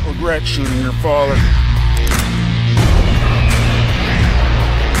do not regret shooting your father.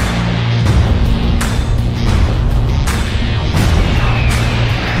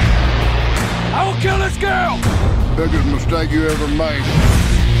 I will kill this girl! Biggest mistake you ever made.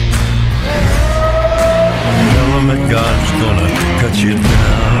 Tell him that God's gonna cut you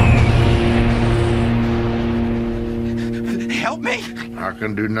down. Help me! I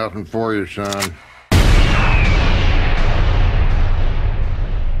can do nothing for you, son.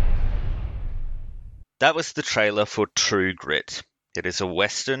 That was the trailer for True Grit. It is a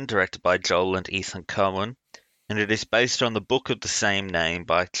western directed by Joel and Ethan Coen, and it is based on the book of the same name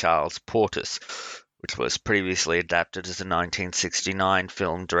by Charles Portis, which was previously adapted as a 1969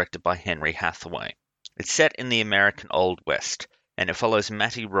 film directed by Henry Hathaway. It's set in the American Old West, and it follows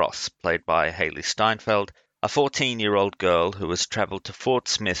Mattie Ross, played by Haley Steinfeld, a 14-year-old girl who has traveled to Fort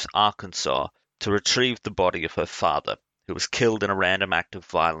Smith, Arkansas, to retrieve the body of her father, who was killed in a random act of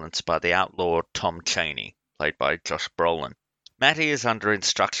violence by the outlaw Tom Chaney, played by Josh Brolin. Mattie is under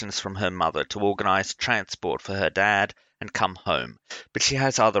instructions from her mother to organize transport for her dad and come home, but she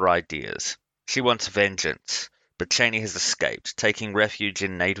has other ideas. She wants vengeance, but Chaney has escaped, taking refuge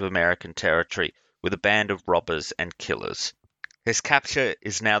in Native American territory with a band of robbers and killers. His capture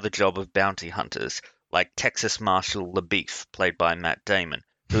is now the job of bounty hunters, like Texas Marshal LaBeef, played by Matt Damon,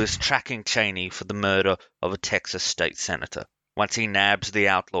 who is tracking Chaney for the murder of a Texas state senator. Once he nabs the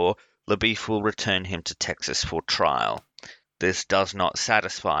outlaw, LaBeef will return him to Texas for trial. This does not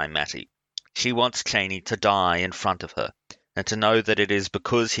satisfy Mattie. She wants Chaney to die in front of her, and to know that it is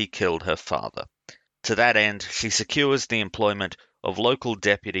because he killed her father. To that end, she secures the employment of local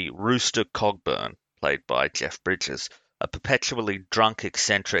deputy Rooster Cogburn, played by Jeff Bridges, a perpetually drunk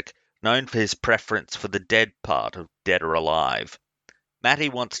eccentric known for his preference for the dead part of Dead or Alive. Mattie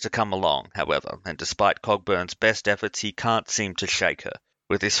wants to come along, however, and despite Cogburn's best efforts, he can't seem to shake her.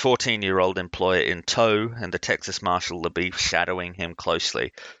 With his 14-year-old employer in tow and the Texas Marshal LaBeef shadowing him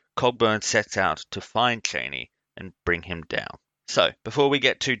closely, Cogburn sets out to find Chaney and bring him down. So, before we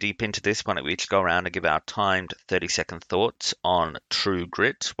get too deep into this, why don't we each go around and give our timed 30-second thoughts on True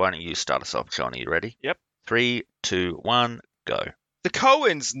Grit? Why don't you start us off, John? Are you ready? Yep. 3, 2, 1, go. The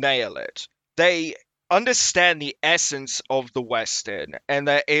Coens nail it. They understand the essence of the Western, and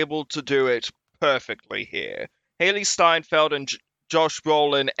they're able to do it perfectly here. Haley Steinfeld and Josh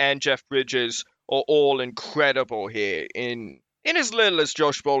Brolin and Jeff Bridges are all incredible here in as little as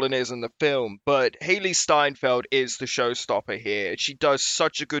Josh Brolin is in the film, but Haley Steinfeld is the showstopper here. She does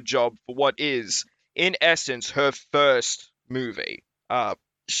such a good job for what is, in essence, her first movie.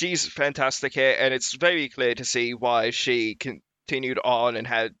 She's fantastic here, and it's very clear to see why she continued on and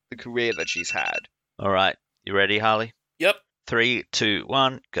had the career that she's had. All right. You ready, Harley? Yep. 3, 2,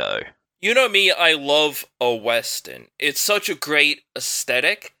 1, go. You know me, I love a Western. It's such a great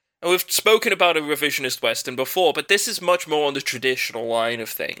aesthetic. And we've spoken about a revisionist Western before, but this is much more on the traditional line of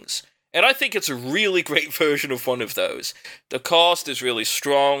things. And I think it's a really great version of one of those. The cast is really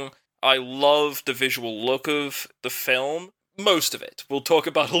strong. I love the visual look of the film. Most of it. We'll talk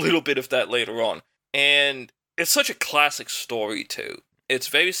about a little bit of that later on. And it's such a classic story, too. It's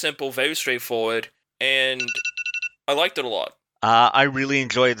very simple, very straightforward, and I liked it a lot. I really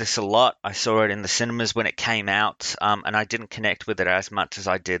enjoyed this a lot. I saw it in the cinemas when it came out, and I didn't connect with it as much as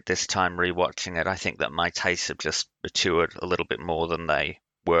I did this time rewatching it. I think that my tastes have just matured a little bit more than they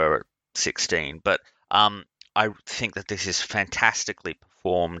were at 16. But I think that this is fantastically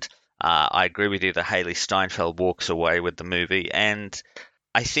performed. I agree with you that Haley Steinfeld walks away with the movie, and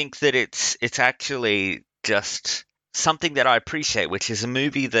I think that it's actually just something that I appreciate, which is a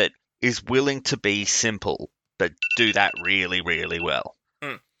movie that is willing to be simple, but do that really, really well.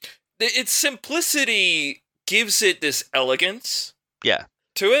 Its simplicity gives it this elegance. Yeah.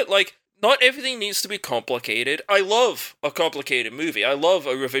 To it, like, not everything needs to be complicated. I love a complicated movie. I love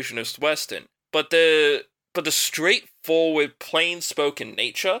a revisionist Western. But the straightforward, plain-spoken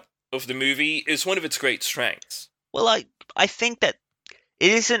nature of the movie is one of its great strengths. Well, I think that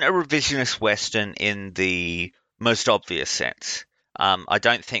it isn't a revisionist Western in the most obvious sense. I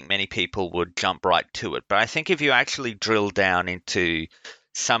don't think many people would jump right to it, but I think if you actually drill down into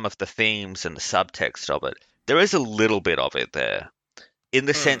some of the themes and the subtext of it, there is a little bit of it there, in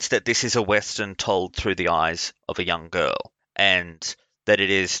the sense that this is a Western told through the eyes of a young girl, and that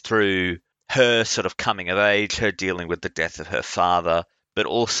it is through her sort of coming of age, her dealing with the death of her father, but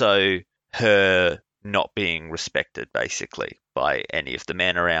also her not being respected, basically. by any of the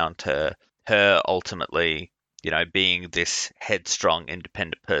men around her. Her ultimately, being this headstrong,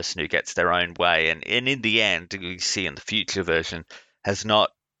 independent person who gets their own way, and in the end, you see in the future version, has not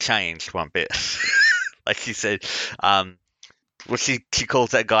changed one bit. Like she said, she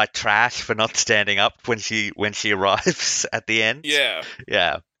calls that guy trash for not standing up when she arrives at the end.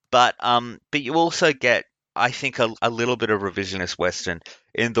 Yeah. But you also get, I think, a little bit of revisionist Western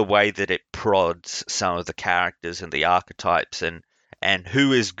in the way that it prods some of the characters and the archetypes and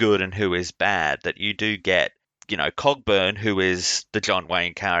who is good and who is bad. That you do get, Cogburn, who is the John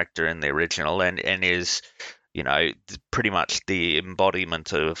Wayne character in the original and is, pretty much the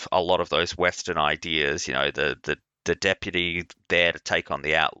embodiment of a lot of those Western ideas. The deputy there to take on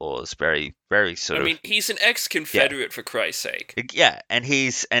the outlaws, very, very sort of. I mean, he's an ex-Confederate, for Christ's sake. Yeah, and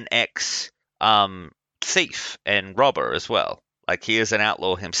he's an ex thief and robber as well. Like, he is an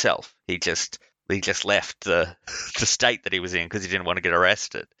outlaw himself. He just left the state that he was in because he didn't want to get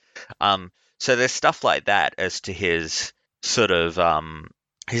arrested. So there's stuff like that as to his sort of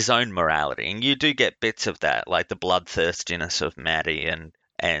his own morality, and you do get bits of that, like the bloodthirstiness of Maddie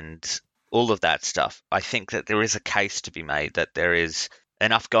and all of that stuff. I think that there is a case to be made that there is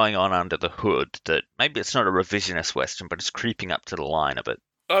enough going on under the hood that maybe it's not a revisionist Western, but it's creeping up to the line of it.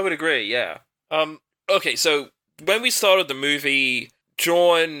 I would agree, yeah. Okay, so when we started the movie,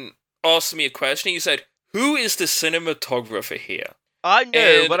 John asked me a question. He said, "Who is the cinematographer here?" I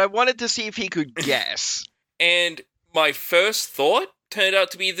know, but I wanted to see if he could guess. And my first thought turned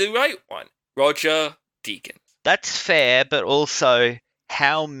out to be the right one. Roger Deakins. That's fair, but also,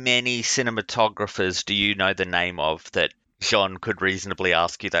 how many cinematographers do you know the name of that John could reasonably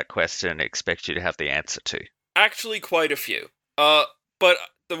ask you that question and expect you to have the answer to? Actually, quite a few. But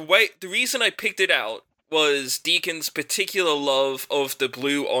the reason I picked it out was Deakins' particular love of the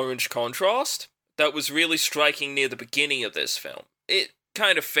blue-orange contrast that was really striking near the beginning of this film. It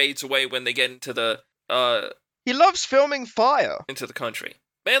kind of fades away when they get into the He loves filming fire. Into the country.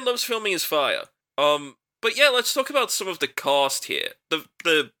 Man loves filming his fire. But yeah, let's talk about some of the cast here.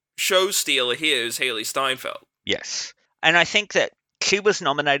 The show stealer here is Haley Steinfeld. Yes. And I think that she was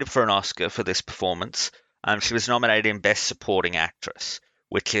nominated for an Oscar for this performance. She was nominated in Best Supporting Actress,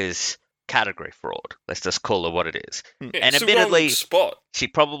 which is category fraud. Let's just call her what it is. Yeah, and it's admittedly, the wrong spot. She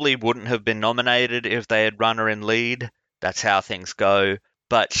probably wouldn't have been nominated if they had run her in lead. That's how things go.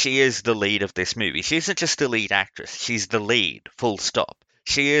 But she is the lead of this movie. She isn't just the lead actress. She's the lead, full stop.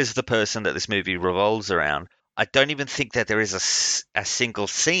 She is the person that this movie revolves around. I don't even think that there is a single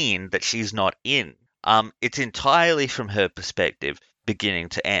scene that she's not in. It's entirely from her perspective, beginning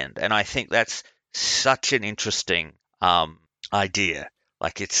to end. And I think that's such an interesting idea.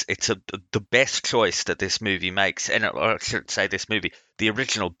 Like, it's the best choice that this movie makes. And or I shouldn't say this movie, the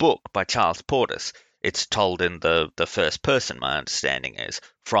original book by Charles Portis. It's told in the first person, my understanding is,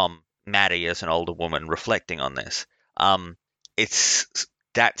 from Maddie as an older woman reflecting on this.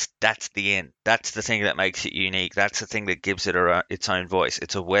 That's the end. That's the thing that makes it unique. That's the thing that gives it its own voice.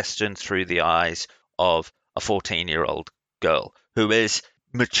 It's a Western through the eyes of a 14-year-old girl who is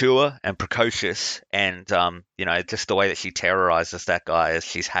mature and precocious, and just the way that she terrorizes that guy as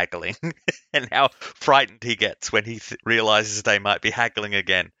she's haggling, and how frightened he gets when he realizes they might be haggling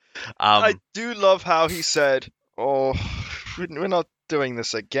again. I do love how he said, "Oh, we're not doing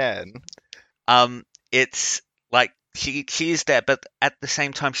this again." It's like she's there, but at the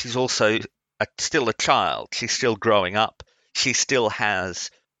same time, she's also still a child. She's still growing up. She still has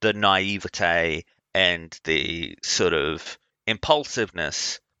the naivete and the sort of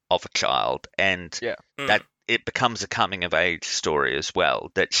impulsiveness of a child, and that it becomes a coming of age story as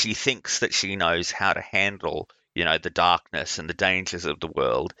well. That she thinks that she knows how to handle, the darkness and the dangers of the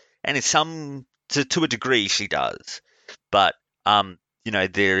world, and to a degree she does. But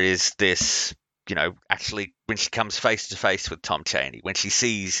there is this, actually when she comes face to face with Tom Chaney, when she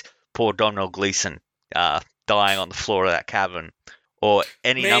sees poor Domhnall Gleeson dying on the floor of that cavern, or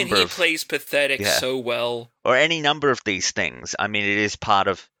any number of... he plays pathetic so well. Or any number of these things. I mean, it is part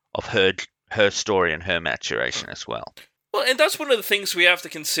of her story and her maturation as well. Well, and that's one of the things we have to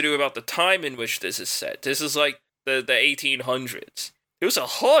consider about the time in which this is set. This is like the 1800s. It was a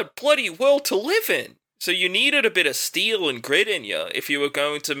hard, bloody world to live in. So you needed a bit of steel and grit in you if you were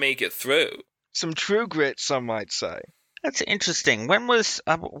going to make it through. Some true grit, some might say. That's interesting. When was...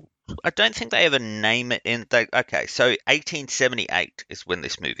 I don't think they ever name it in... Okay, so 1878 is when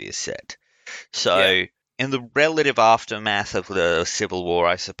this movie is set. So in the relative aftermath of the Civil War,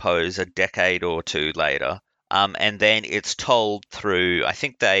 I suppose, a decade or two later, and then it's told through... I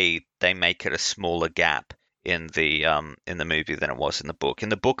think they make it a smaller gap in the movie than it was in the book. In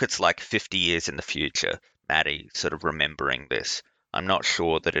the book, it's like 50 years in the future, Maddie sort of remembering this. I'm not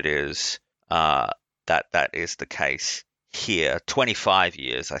sure that it is that is the case here. 25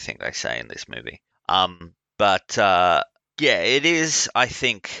 years, I think they say in this movie. But it is, I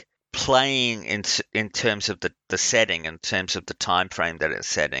think, playing in terms of the setting, in terms of the time frame that it's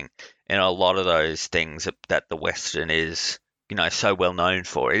setting, in a lot of those things that the Western is, so well known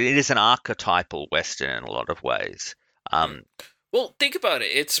for. It is an archetypal Western in a lot of ways. Well, think about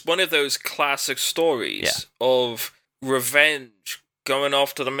it. It's one of those classic stories of revenge, going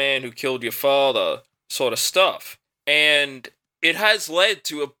after the man who killed your father, sort of stuff. And it has led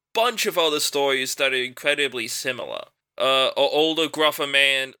to a bunch of other stories that are incredibly similar. An older, gruffer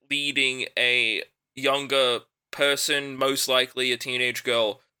man leading a younger person, most likely a teenage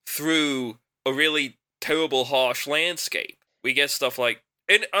girl, through a really terrible, harsh landscape. We get stuff like...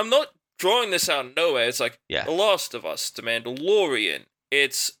 And I'm not drawing this out of nowhere. It's like The Last of Us, The Mandalorian.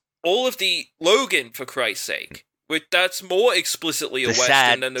 It's all of the Logan, for Christ's sake. That's more explicitly a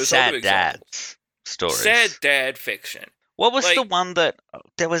Western than those other examples. Stories. Sad dad fiction. What was the one that...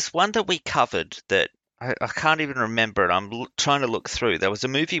 There was one that we covered that... I can't even remember it. I'm trying to look through. There was a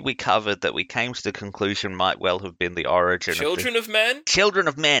movie we covered that we came to the conclusion might well have been the origin Children of Men? Children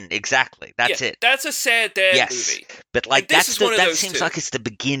of Men, exactly. That's it. That's a sad dad movie. But that seems like it's the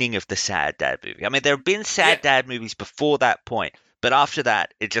beginning of the sad dad movie. I mean, there have been sad dad movies before that point, but after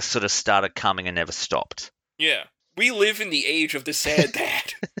that, it just sort of started coming and never stopped. Yeah. We live in the age of the sad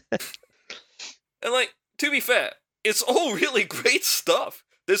dad. And to be fair, it's all really great stuff.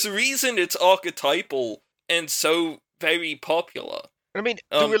 There's a reason it's archetypal and so very popular. I mean,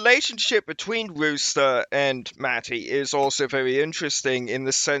 the relationship between Rooster and Matty is also very interesting in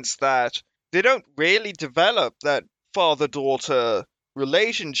the sense that they don't really develop that father-daughter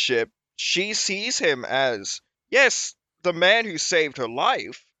relationship. She sees him as, yes, the man who saved her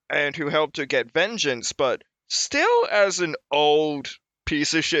life and who helped her get vengeance, but still as an old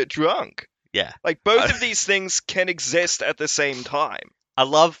piece of shit drunk. Yeah. Both of these things can exist at the same time. I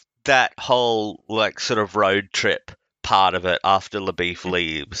love that whole, sort of road trip part of it after LaBeef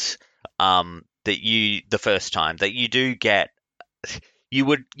leaves, the first time, that you do get... You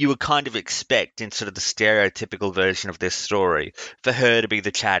would kind of expect in sort of the stereotypical version of this story for her to be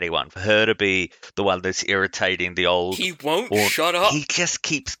the chatty one, for her to be the one that's irritating the old... He won't shut up. He just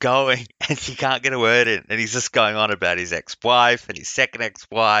keeps going and she can't get a word in. And he's just going on about his ex-wife and his second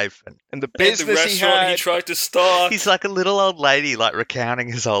ex-wife. And the business and the restaurant he tried to start. He's like a little old lady, recounting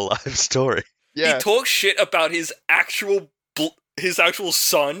his whole life story. Yeah. He talks shit about his actual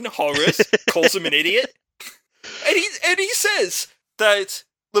son, Horace, calls him an idiot. And he says... that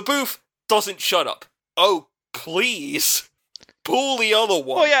LaBeouf doesn't shut up. Oh, please. Pull the other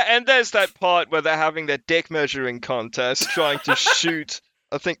one. Oh, yeah, and there's that part where they're having their dick measuring contest, trying to shoot,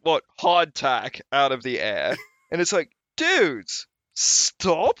 I think, hardtack out of the air. And it's like, dudes,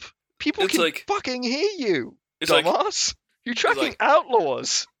 stop. People can fucking hear you, dumbass. You're tracking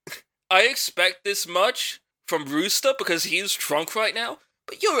outlaws. I expect this much from Rooster because he's drunk right now,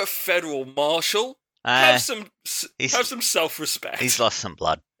 but you're a federal marshal. Have some self-respect. He's lost some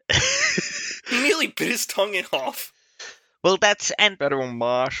blood. He nearly bit his tongue in half. Well, federal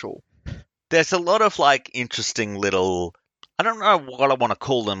marshal. There's a lot of interesting little... I don't know what I want to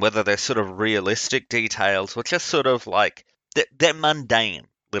call them, whether they're sort of realistic details or just sort of they're mundane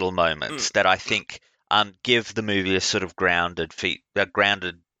little moments that I think give the movie a sort of grounded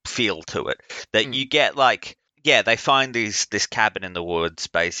feel to it. That you get they find this cabin in the woods,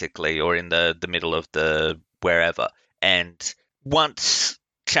 basically, or in the middle of the wherever. And once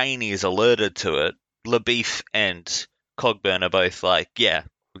Cheney is alerted to it, LaBeef and Cogburn are both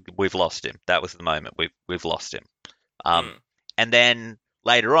we've lost him. That was the moment. We've lost him. And then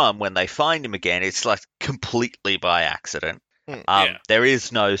later on, when they find him again, it's completely by accident. There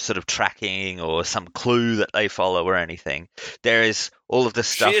is no sort of tracking or some clue that they follow or anything. There is all of the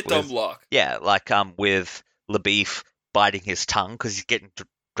stuff sheer dumb luck. Yeah, with LaBeef biting his tongue because he's getting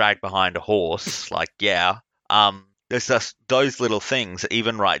dragged behind a horse. There's just those little things,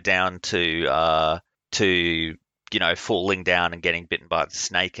 even right down to falling down and getting bitten by the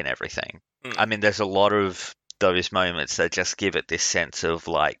snake and everything. I mean, there's a lot of those moments that just give it this sense of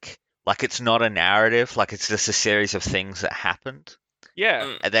it's not a narrative, it's just a series of things that happened.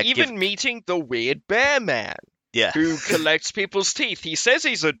 Yeah, even meeting the weird bear man. Yeah, who collects people's teeth. He says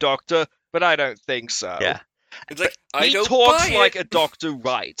he's a doctor, but I don't think so. Yeah. It's he talks like a doctor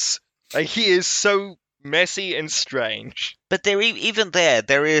writes. He is so messy and strange. But there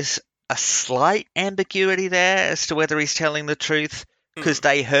is a slight ambiguity there as to whether he's telling the truth, because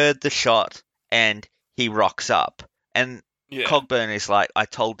they heard the shot and he rocks up. And Cogburn is like, I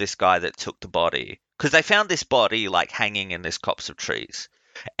told this guy that took the body, because they found this body like hanging in this copse of trees,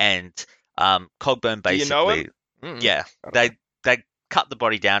 and Cogburn Do you know basically, him? yeah, they cut the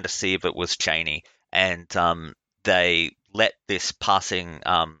body down to see if it was Cheney, and they let this passing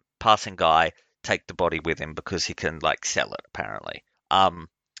guy take the body with him because he can like sell it apparently.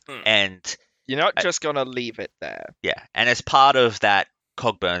 And You're not just gonna leave it there. yeah, and as part of that,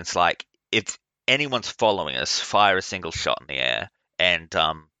 Cogburn's like, if anyone's following us, fire a single shot in the air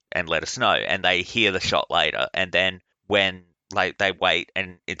and let us know. And they hear the shot later, and then when like they wait,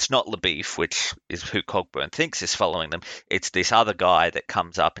 and it's not LaBeef, which is who Cogburn thinks is following them. It's this other guy that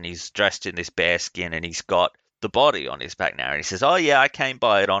comes up, and he's dressed in this bear skin, and he's got the body on his back now, and he says, "Oh yeah, I came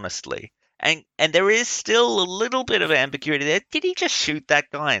by it honestly." And there is still a little bit of ambiguity there. Did he just shoot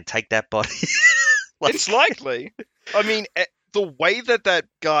that guy and take that body? It's likely. I mean, the way that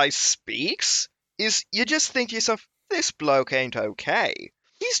guy speaks is you just think to yourself, this bloke ain't okay.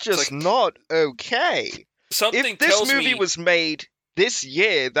 He's just not okay. If this movie was made this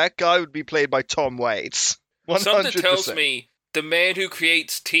year, that guy would be played by Tom Waits. 100%. Something tells me the man who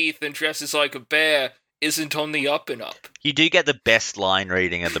creates teeth and dresses like a bear isn't on the up and up. You do get the best line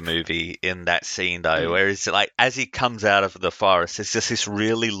reading of the movie in that scene, though, where it's like, as he comes out of the forest, it's just this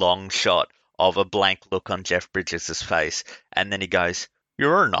really long shot of a blank look on Jeff Bridges' face, and then he goes,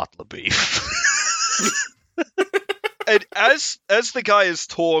 "You're not LaBeef." And as the guy is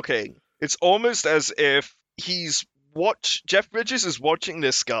talking, it's almost as if Jeff Bridges is watching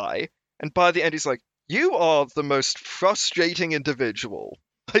this guy, and by the end he's like, "You are the most frustrating individual."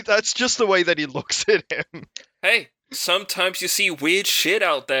 Like, that's just the way that he looks at him. Hey, sometimes you see weird shit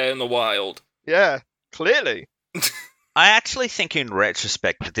out there in the wild. Yeah, clearly. I actually think in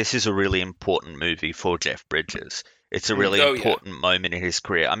retrospect that this is a really important movie for Jeff Bridges. It's a really important moment in his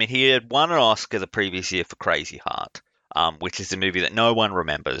career. I mean, he had won an Oscar the previous year for Crazy Heart, which is a movie that no one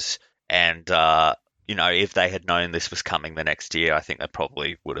remembers. And, if they had known this was coming the next year, I think they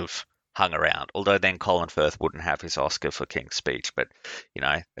probably would have hung around. Although then Colin Firth wouldn't have his Oscar for King's Speech. But,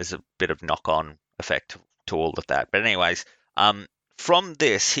 there's a bit of knock-on effect to all of that. But anyways, from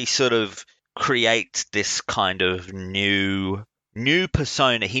this, he sort of creates this kind of new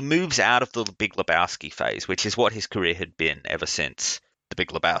persona. He moves out of the Big Lebowski phase, which is what his career had been ever since the Big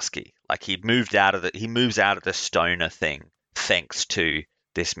Lebowski. Like, he moves out of the stoner thing thanks to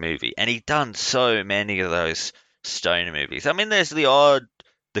this movie, and he'd done so many of those stoner movies. I mean, there's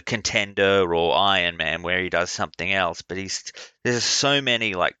The Contender or Iron Man where he does something else, but there's so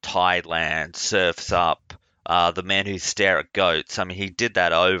many, like Tideland, Surf's Up, The Men Who Stare at Goats. I mean, he did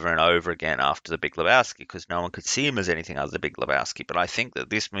that over and over again after The Big Lebowski because no one could see him as anything other than The Big Lebowski. But I think that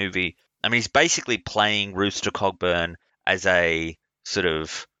this movie, I mean, he's basically playing Rooster Cogburn as a sort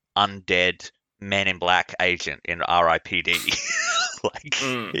of undead Men in Black agent in R.I.P.D.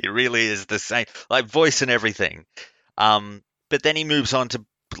 It really is the same, like voice and everything. But then he moves on to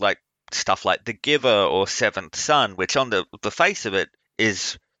like stuff like The Giver or Seventh Son, which on the face of it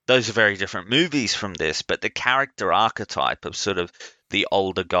is, those are very different movies from this, but the character archetype of sort of the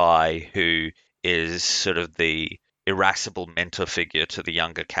older guy who is sort of the irascible mentor figure to the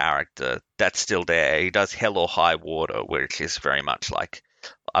younger character, that's still there. He does Hell or High Water, which is very much like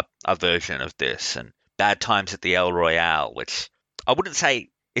a version of this, and Bad Times at the El Royale, which I wouldn't say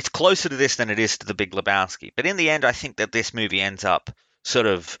it's closer to this than it is to The Big Lebowski. But in the end, I think that this movie ends up sort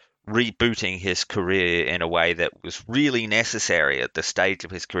of rebooting his career in a way that was really necessary at the stage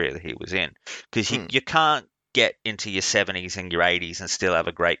of his career that he was in. Because you can't get into your 70s and your 80s and still have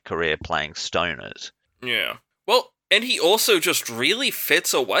a great career playing stoners. Yeah. Well, and he also just really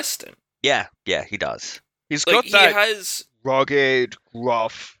fits a Western. Yeah, he does. He's got that rugged,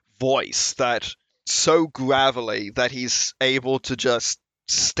 gruff voice that's so gravelly that he's able to just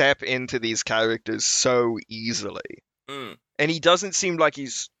step into these characters so easily. And he doesn't seem like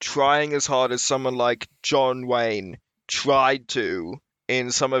he's trying as hard as someone like John Wayne tried to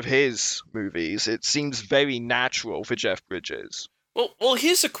in some of his movies. It seems very natural for Jeff Bridges. Well,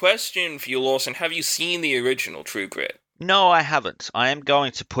 here's a question for you, Lawson. Have you seen the original True Grit? No, I haven't. I am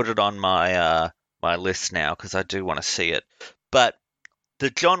going to put it on my my list now because I do want to see it. But the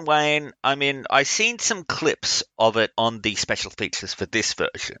John Wayne, I mean, I've seen some clips of it on the special features for this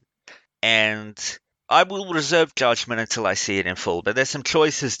version, and I will reserve judgment until I see it in full. But there's some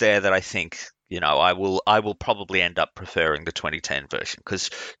choices there that I think, I will probably end up preferring the 2010 version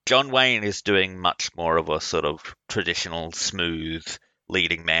because John Wayne is doing much more of a sort of traditional, smooth,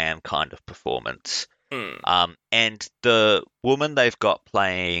 leading man kind of performance. And the woman they've got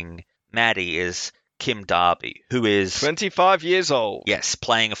playing Maddie is Kim Darby, who is 25 years old. Yes,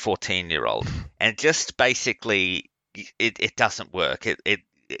 playing a 14-year-old. And just basically, it doesn't work.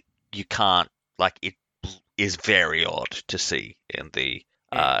 You can't like it is very odd to see in the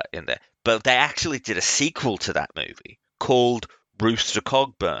in there. But they actually did a sequel to that movie called Rooster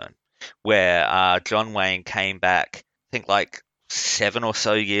Cogburn, where John Wayne came back, I think like 7 or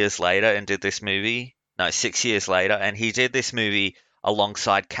so years later, and did this movie. No, 6 years later, and he did this movie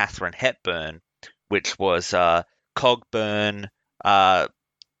alongside Katharine Hepburn, which was Cogburn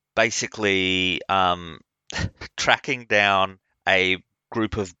basically tracking down a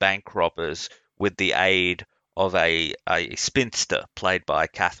group of bank robbers with the aid of a spinster played by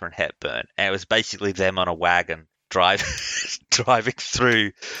Katharine Hepburn. And it was basically them on a wagon driving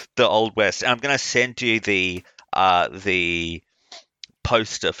through the Old West. And I'm going to send you the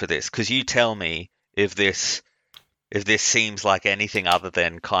poster for this, because you tell me if this seems like anything other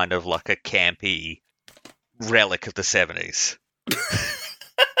than kind of like a campy relic of the 70s.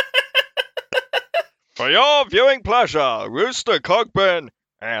 For your viewing pleasure, Rooster Cogburn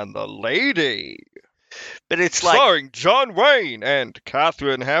and the Lady. But it's like starring John Wayne and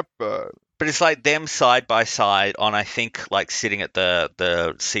Katharine Hepburn. But it's like them side by side on, I think, like sitting at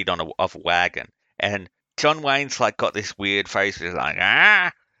the seat of a wagon, and John Wayne's like got this weird face, he's like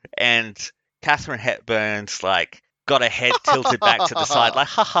and Katharine Hepburn's like got her head tilted back to the side, like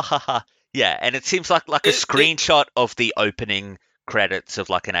ha ha ha ha. Yeah, and it seems like a screenshot of the opening credits of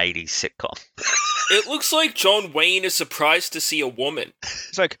like an 80s sitcom. It looks like John Wayne is surprised to see a woman.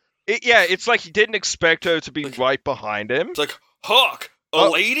 It's like, it's like he didn't expect her to be right behind him. It's like, Hawk, a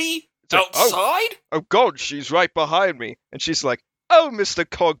lady? Outside? Oh God, she's right behind me. And she's like, oh, Mr.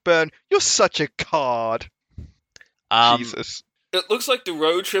 Cogburn, you're such a card. Jesus. It looks like the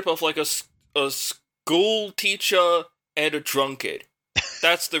road trip of like a school teacher and a drunkard.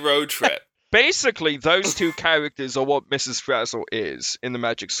 That's the road trip. Basically, those two characters are what Mrs. Frazzle is in the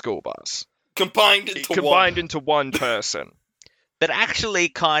Magic School Bus. Combined into one person. But actually,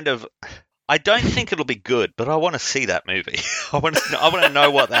 kind of, I don't think it'll be good, but I want to see that movie. I want to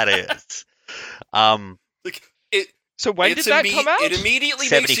know what that is. So when did that come out? It immediately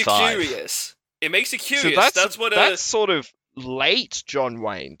 75. makes you curious. It makes you curious. So that's sort of late John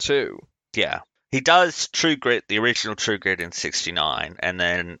Wayne too. Yeah. He does True Grit, the original True Grit, in 1969, and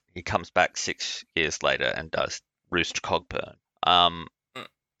then he comes back 6 years later and does Rooster Cogburn.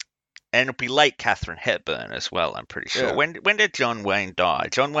 And it'll be late Katharine Hepburn as well, I'm pretty sure. Yeah. When did John Wayne die?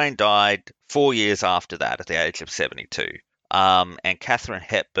 John Wayne died 4 years after that, at the age of 72. And Katharine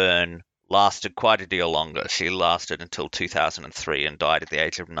Hepburn lasted quite a deal longer. She lasted until 2003 and died at the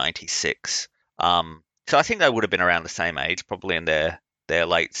age of 96. So I think they would have been around the same age, probably in their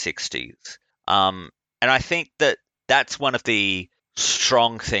late 60s. And I think that's one of the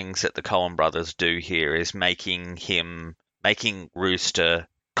strong things that the Coen brothers do here, is making Rooster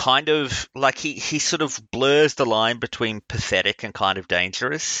kind of like he sort of blurs the line between pathetic and kind of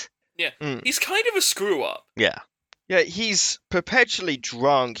dangerous. Yeah, He's kind of a screw up. Yeah. Yeah, he's perpetually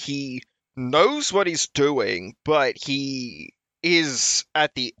drunk. He knows what he's doing, but he is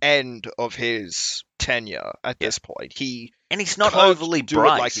at the end of his tenure at this point. And he's not overly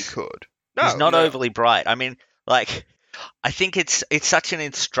bright. It like he could. No, he's not overly bright. I mean, like, I think it's such an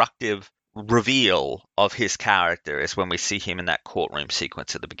instructive reveal of his character is when we see him in that courtroom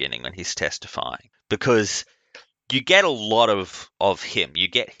sequence at the beginning when he's testifying, because you get a lot of him. You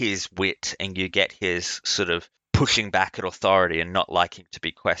get his wit and you get his sort of pushing back at authority and not liking to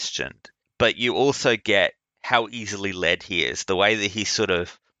be questioned. But you also get how easily led he is, the way that he sort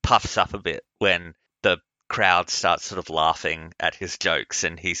of puffs up a bit when the crowd starts sort of laughing at his jokes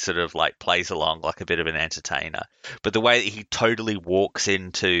and he sort of like plays along like a bit of an entertainer. But the way that he totally walks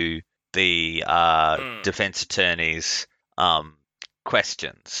into the defense attorney's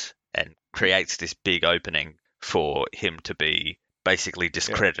questions and creates this big opening for him to be basically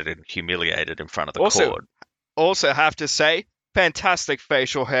discredited and humiliated in front of the court. Also have to say, fantastic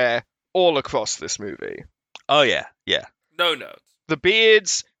facial hair all across this movie. Oh, yeah, yeah. No notes. The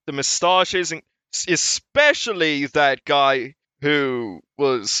beards, the moustaches, and especially that guy who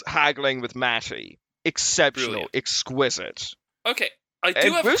was haggling with Matty. Exceptional, brilliant. Exquisite. Okay, I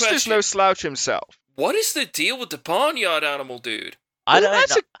do have Rooster's a question. No slouch himself. What is the deal with the barnyard animal dude?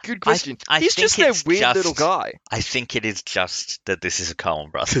 That's a good question. He's just a weird little guy. I think it is just that this is a Coen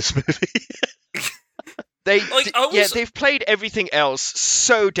Brothers movie. They've played everything else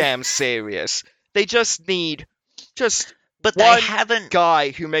so damn serious. They just need one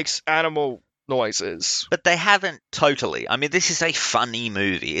guy who makes animal noises. But they haven't totally. I mean, this is a funny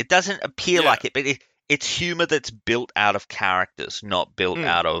movie. It doesn't appear like it, but it's humor that's built out of characters, not built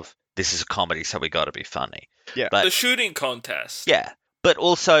out of this is a comedy, so we got to be funny. Yeah, but the shooting contest. Yeah, but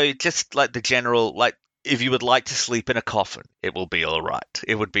also just like the general, like if you would like to sleep in a coffin, it will be all right.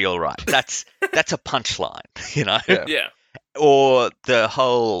 It would be all right. That's a punchline, you know? Yeah. Or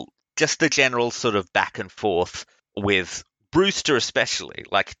just the general sort of back and forth with Brewster especially,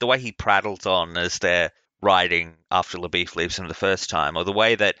 like the way he prattles on as they're riding after LaBeef leaves him the first time, or the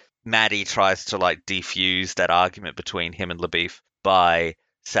way that Maddie tries to like defuse that argument between him and LaBeef by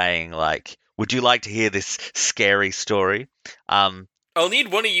saying like, would you like to hear this scary story? I'll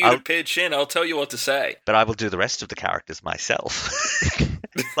need one of you to pitch in. I'll tell you what to say. But I will do the rest of the characters myself.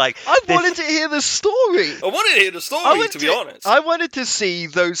 Like, I wanted to hear the story. I wanted to hear the story, to be honest. I wanted to see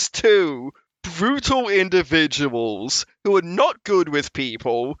those two brutal individuals who are not good with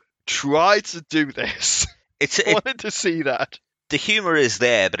people try to do this. I wanted to see that. The humor is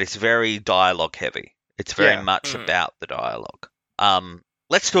there, but it's very dialogue heavy. It's very much about the dialogue.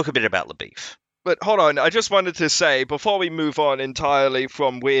 Let's talk a bit about LaBeef. But hold on, I just wanted to say, before we move on entirely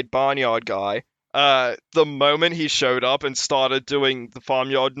from Weird Barnyard Guy, the moment he showed up and started doing the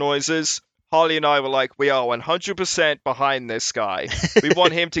farmyard noises, Harley and I were like, we are 100% behind this guy. We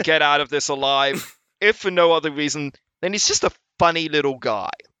want him to get out of this alive. If for no other reason, then he's just a funny little guy.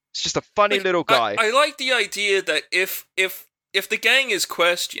 It's just a funny little guy. I like the idea that if the gang is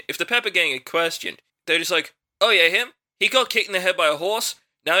questioned, if the Pepper gang is questioned, they're just like, oh yeah, him? He got kicked in the head by a horse?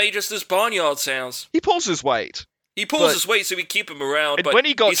 Now he just does barnyard sounds. He pulls his weight. He pulls his weight so we keep him around, but when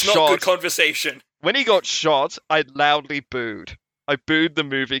he got he's shot, not good conversation. When he got shot, I loudly booed. I booed the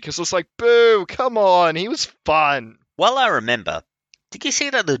movie because I was like, boo, come on, he was fun. Well, I remember, did you see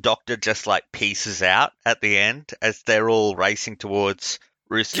that the Doctor just like pieces out at the end as they're all racing towards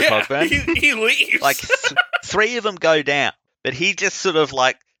Rooster Cogburn? He leaves. Like three of them go down, but he just sort of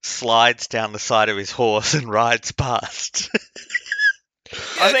like slides down the side of his horse and rides past.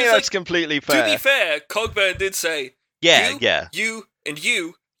 I think that's completely fair. To be fair, Cogburn did say, you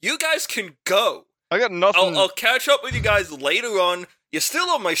guys can go. I got nothing. I'll catch up with you guys later on. You're still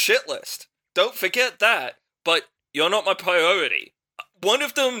on my shit list. Don't forget that. But you're not my priority. One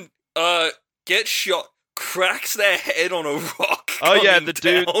of them gets shot, cracks their head on a rock. Oh yeah,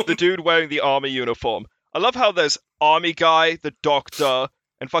 the dude wearing the army uniform. I love how there's Army Guy, the Doctor,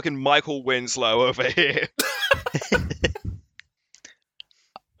 and fucking Michael Winslow over here.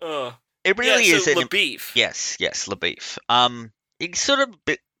 It really is LaBeef. Yes, LaBeef. It's sort of,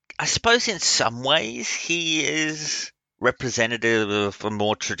 I suppose, in some ways, he is representative of a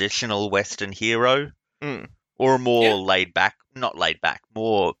more traditional Western hero, or a more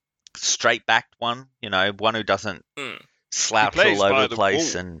more straight-backed one. You know, one who doesn't slouch all over the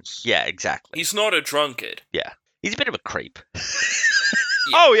place. And yeah, exactly. He's not a drunkard. Yeah, he's a bit of a creep.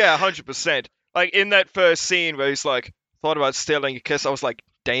 Oh yeah, 100%. Like in that first scene where he's like, thought about stealing a kiss, I was like,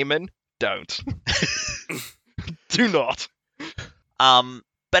 Damon, don't. Do not.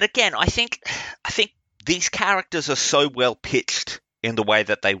 But again, I think these characters are so well pitched in the way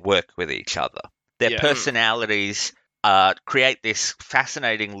that they work with each other. Their personalities create this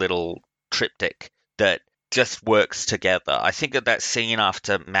fascinating little triptych that just works together. I think of that scene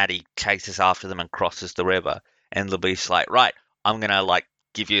after Maddie chases after them and crosses the river, and LaBeef's like, right, I'm going to like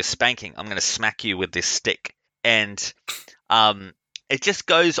give you a spanking. I'm going to smack you with this stick. And it just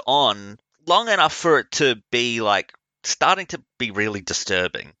goes on long enough for it to be like starting to be really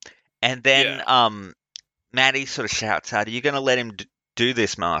disturbing. And then Maddie sort of shouts out, are you going to let him do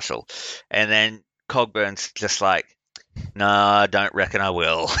this, Marshall? And then Cogburn's just like, no, I don't reckon I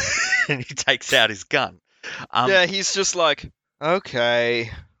will. And he takes out his gun. Yeah, he's just like,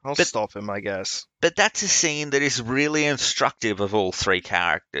 okay, I'll stop him, I guess. But that's a scene that is really instructive of all three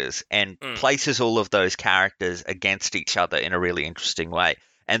characters and places all of those characters against each other in a really interesting way.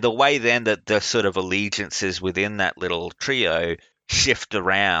 And the way then that the sort of allegiances within that little trio shift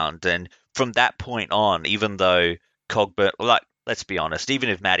around. And from that point on, even though Cogburn, like, let's be honest, even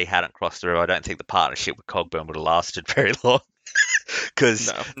if Maddie hadn't crossed through, I don't think the partnership with Cogburn would have lasted very long.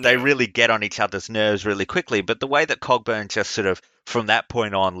 Because they really get on each other's nerves really quickly. But the way that Cogburn just sort of, from that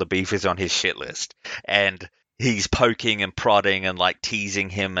point on, LaBeef is on his shit list. And he's poking and prodding and like teasing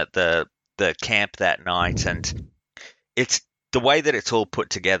him at the camp that night. And it's the way that it's all put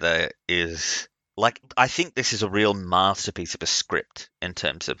together is like, I think this is a real masterpiece of a script in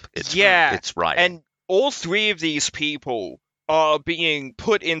terms of its writing. And all three of these people are being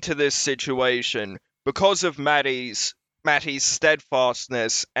put into this situation because of Maddie's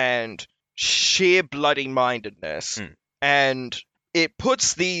steadfastness and sheer bloody-mindedness. And it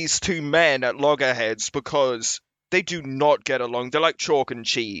puts these two men at loggerheads because they do not get along. They're like chalk and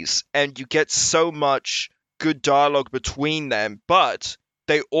cheese. And you get so much good dialogue between them, but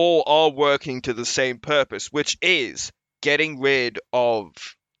they all are working to the same purpose, which is getting rid of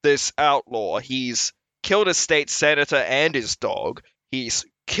this outlaw. He's killed a state senator and his dog. He's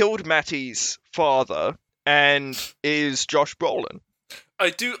killed Matty's father and is Josh Brolin. I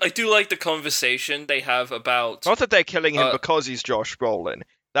do like the conversation they have about... Not that they're killing him because he's Josh Brolin.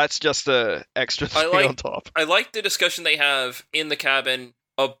 That's just a extra thing on top. I like the discussion they have in the cabin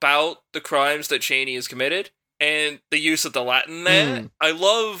about the crimes that Chaney has committed and the use of the Latin there. I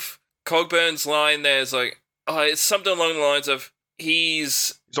love Cogburn's line there. It's like, it's something along the lines of,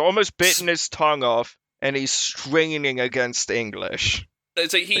 he's almost bitten his tongue off and he's stringing against English.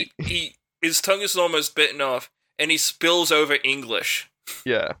 It's like his tongue is almost bitten off and he spills over English.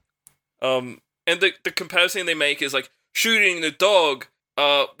 Yeah. And the comparison they make is like, shooting the dog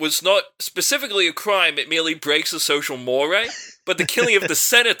was not specifically a crime, it merely breaks the social mores, but the killing of the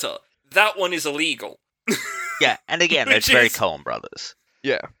senator, that one is illegal. Yeah, and again, it's very Coen Brothers.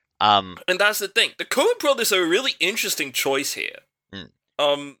 Yeah. And that's the thing. The Coen Brothers are a really interesting choice here.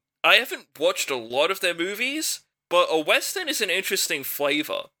 I haven't watched a lot of their movies, but a Western is an interesting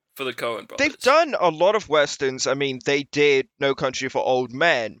flavor for the Coen Brothers. They've done a lot of Westerns. I mean, they did No Country for Old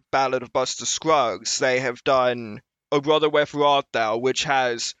Men, Ballad of Buster Scruggs. They have done O Brother, Wherefore Art Thou, which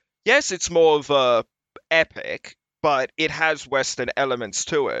has, yes, it's more of a epic, but it has Western elements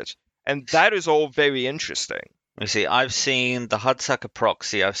to it. And that is all very interesting. You see, I've seen The Hudsucker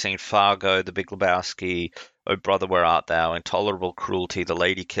Proxy, I've seen Fargo, The Big Lebowski, O Brother, Where Art Thou, Intolerable Cruelty, The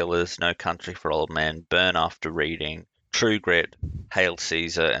Lady Killers, No Country for Old Men, Burn After Reading, True Grit, Hail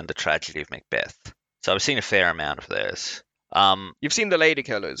Caesar, and The Tragedy of Macbeth. So I've seen a fair amount of theirs. You've seen The Lady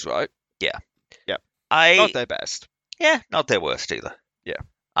Killers, right? Yeah. Yeah. Not Not their best. Yeah, not their worst either. Yeah.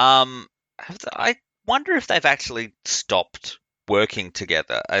 I wonder if they've actually stopped working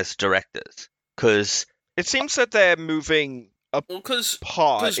together as directors, because it seems that they're moving because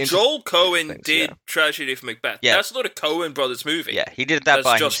apart. Joel Coen did Tragedy of Macbeth. Yeah. That's not a Coen Brothers movie. Yeah, he did that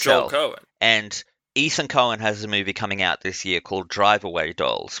by himself. That's just Joel Coen. And Ethan Coen has a movie coming out this year called Drive Away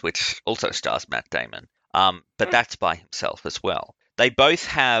Dolls, which also stars Matt Damon. But that's by himself as well. They both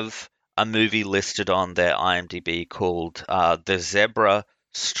have a movie listed on their IMDb called The Zebra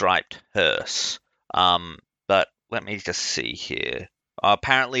Striped Hearse. But let me just see here.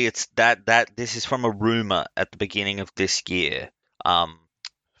 Apparently, it's that this is from a rumor at the beginning of this year, from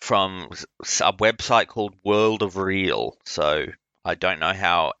a website called World of Real. So I don't know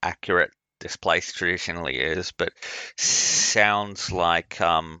how accurate this place traditionally is, but sounds like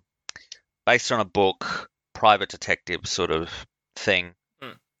based on a book, private detective sort of thing.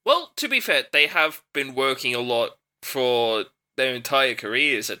 Well, to be fair, they have been working a lot for their entire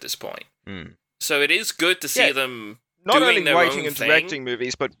careers at this point. So it is good to see them not doing only their writing own and thing. directing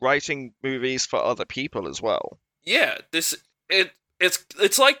movies, but writing movies for other people as well. Yeah, it's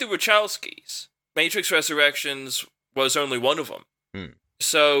like the Wachowskis. Matrix Resurrections was only one of them.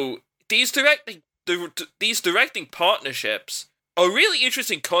 So these directing partnerships are a really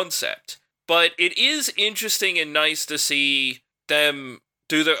interesting concept, but it is interesting and nice to see them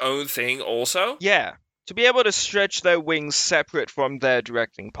do their own thing also. Yeah, to be able to stretch their wings separate from their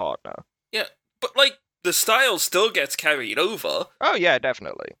directing partner. Yeah, but like the style still gets carried over. Oh yeah,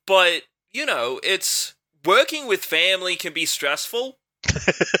 definitely. But, you know, it's working with family can be stressful.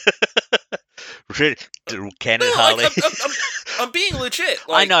 Can it, Harley? I'm being legit.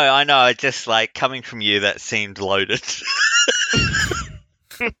 I know. Just like coming from you, that seemed loaded.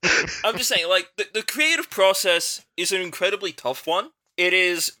 I'm just saying, like, the creative process is an incredibly tough one. It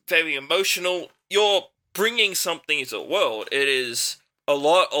is very emotional. You're bringing something into the world. It is a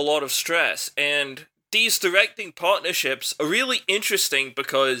lot of stress. And these directing partnerships are really interesting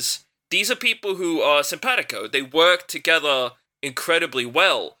because these are people who are simpatico. They work together incredibly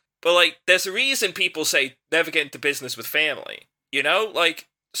well. But, like, there's a reason people say never get into business with family. You know? Like,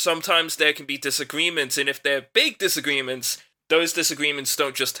 sometimes there can be disagreements, and if they're big disagreements, those disagreements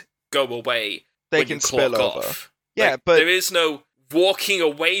don't just go away. They can spill over. Off. Yeah, like, but there is no walking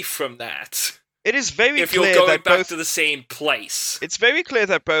away from that. It is very if clear you're going that back both to the same place. It's very clear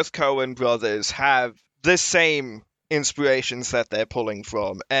that both Coen brothers have the same inspirations that they're pulling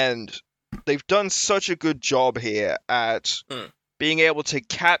from, and they've done such a good job here at being able to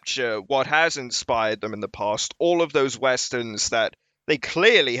capture what has inspired them in the past, all of those westerns that they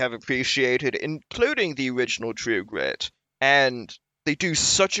clearly have appreciated, including the original True Grit, and they do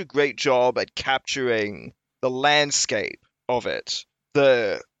such a great job at capturing the landscape of it,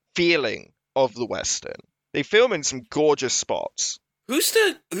 the feeling of the western. They film in some gorgeous spots. Who's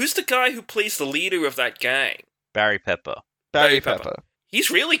the guy who plays the leader of that gang? Barry Pepper. Barry Pepper. He's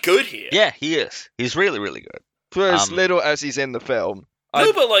really good here. Yeah, he is. He's really, really good. For as little as he's in the film.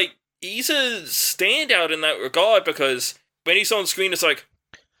 No, but like, he's a standout in that regard because when he's on screen, it's like,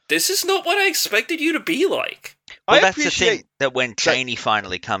 this is not what I expected you to be like. Well, that's the thing, that when Cheney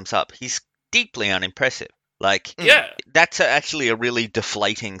finally comes up, he's deeply unimpressive. Like, that's actually a really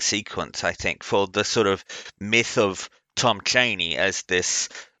deflating sequence, I think, for the sort of myth of Tom Cheney as this,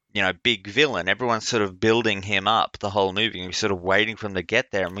 big villain. Everyone's sort of building him up the whole movie. You're sort of waiting for him to get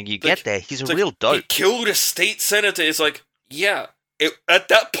there. And when you get there, he's a real dope. He killed a state senator. It's like, at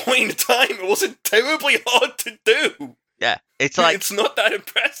that point in time, it wasn't terribly hard to do. Yeah, it's like... It's not that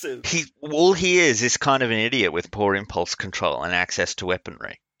impressive. All he is kind of an idiot with poor impulse control and access to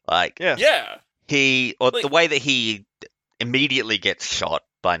weaponry. Like... Yeah. The way that he immediately gets shot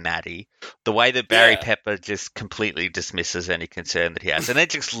by Maddie, the way that Barry Pepper just completely dismisses any concern that he has, and then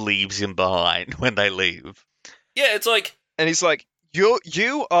just leaves him behind when they leave. Yeah, it's like... And he's like,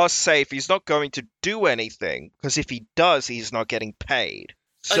 you are safe. He's not going to do anything, because if he does, he's not getting paid.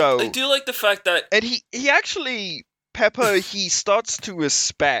 So I do like the fact that... And he actually... Pepper, he starts to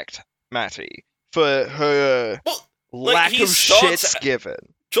respect Mattie for her lack of shits given.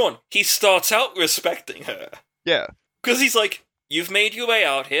 John, he starts out respecting her. Yeah. Because he's like, you've made your way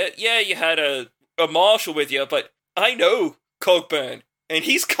out here. Yeah, you had a marshal with you, but I know Cogburn, and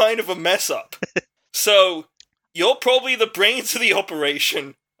he's kind of a mess up. So, you're probably the brains of the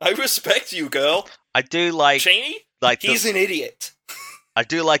operation. I respect you, girl. I do like... Cheney? He's an idiot. I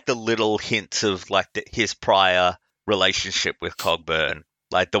do like the little hints of, like, his prior relationship with Cogburn.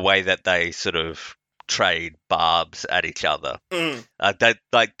 Like, the way that they sort of... trade barbs at each other.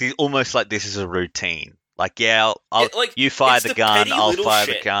 Almost like this is a routine. Like, you fire the gun, I'll fire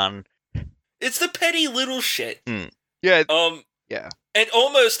the gun. It's the petty little shit. Yeah. Yeah. And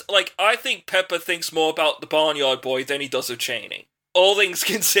almost, like, I think Pepper thinks more about the Barnyard Boy than he does of Cheney. All things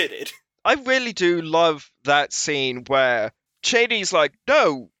considered. I really do love that scene where Cheney's like,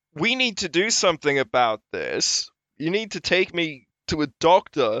 no, we need to do something about this. You need to take me to a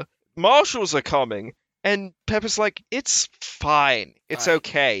doctor. Marshals are coming. And Pepper's like, it's fine. It's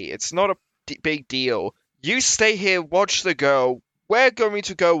okay. It's not a big deal. You stay here, watch the girl. We're going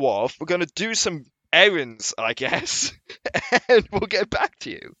to go off. We're going to do some errands, I guess. And we'll get back to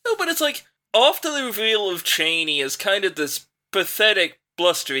you. No, but it's like, after the reveal of Cheney as kind of this pathetic,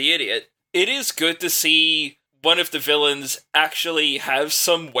 blustery idiot, it is good to see one of the villains actually have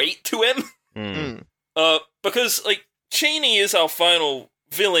some weight to him. Because, like, Cheney is our final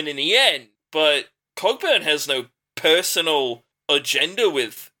villain in the end, but Cogburn has no personal agenda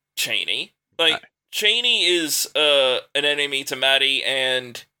with Cheney. Like, Cheney is an enemy to Mattie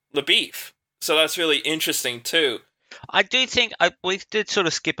and LaBeef. So that's really interesting, too. I do think, we did sort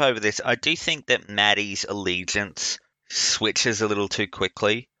of skip over this, I do think that Maddie's allegiance switches a little too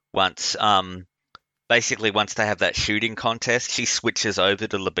quickly. Once they have that shooting contest, she switches over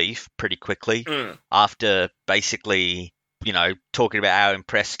to LaBeef pretty quickly. After basically... talking about how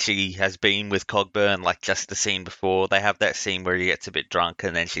impressed she has been with Cogburn, like just the scene before. They have that scene where he gets a bit drunk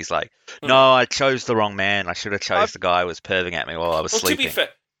and then she's like, no, I chose the wrong man. I should have chose the guy who was perving at me while I was sleeping. To be fair,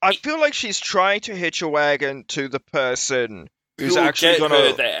 I feel like she's trying to hitch a wagon to the person who's actually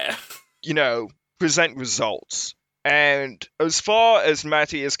going to, present results. And as far as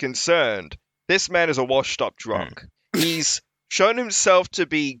Mattie is concerned, this man is a washed-up drunk. He's shown himself to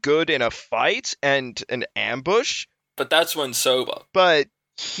be good in a fight and an ambush, but that's when sober. But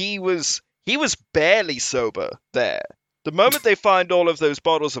he was barely sober there. The moment they find all of those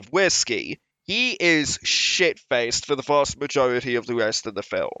bottles of whiskey, he is shit-faced for the vast majority of the rest of the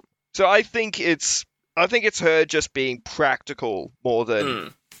film. So I think it's her just being practical more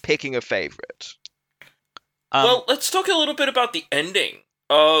than picking a favorite. Well, let's talk a little bit about the ending.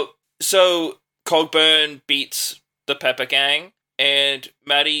 So Cogburn beats the Pepper Gang, and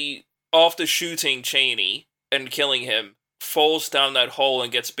Mattie, after shooting Cheney and killing him, falls down that hole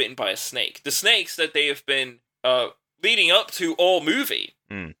and gets bitten by a snake. The snakes that they have been leading up to all movie.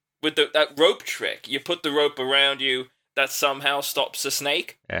 With that rope trick. You put the rope around you, that somehow stops the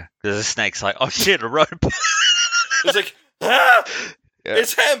snake. Yeah, because the snake's like, oh shit, a rope. It's like, ah! Yeah.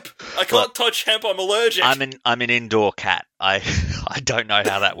 It's hemp! I can't touch hemp, I'm allergic. I'm an indoor cat. I don't know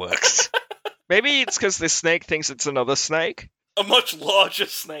how that works. Maybe it's because this snake thinks it's another snake? A much larger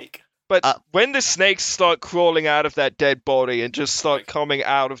snake. But when the snakes start crawling out of that dead body and just start coming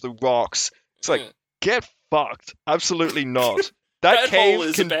out of the rocks, it's like, get fucked. Absolutely not. That cave hole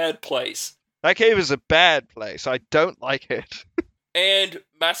is a bad place. That cave is a bad place. I don't like it. And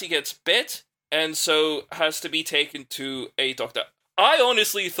Mattie gets bit, and so has to be taken to a doctor. I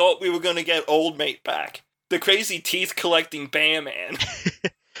honestly thought we were going to get Old Mate back. The crazy teeth-collecting bear man.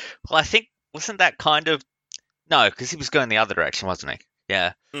 Well, I think, wasn't that kind of... No, because he was going the other direction, wasn't he?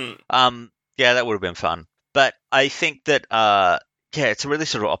 Yeah. Yeah, that would have been fun. But I think that, it's a really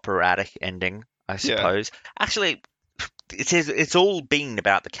sort of operatic ending, I suppose. Actually, it's all been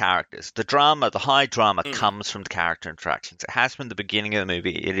about the characters. The drama, the high drama, comes from the character interactions. It has from the beginning of the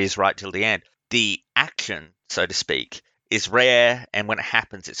movie. It is right till the end. The action, so to speak, is rare, and when it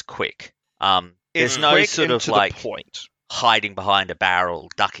happens, it's quick. There's no sort of like hiding behind a barrel,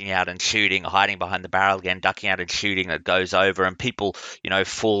 ducking out and shooting, hiding behind the barrel again, ducking out and shooting that goes over, and people,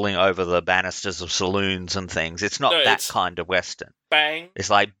 falling over the banisters of saloons and things. It's not that kind of Western. Bang. It's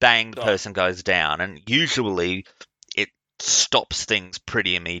like bang, the person goes down, and usually it stops things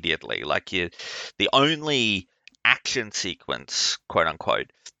pretty immediately. Like the only action sequence, quote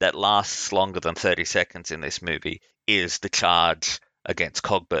unquote, that lasts longer than 30 seconds in this movie is the charge against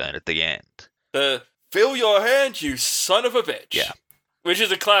Cogburn at the end. Fill your hand, you son of a bitch. Yeah. Which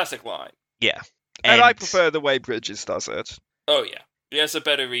is a classic line. Yeah. And I prefer the way Bridges does it. Oh, yeah. He has a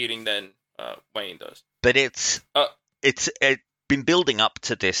better reading than Wayne does. But it's been building up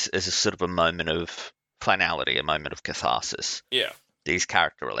to this as a sort of a moment of finality, a moment of catharsis. Yeah. These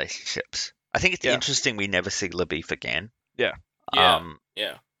character relationships. I think it's interesting we never see LaBeef again. Yeah.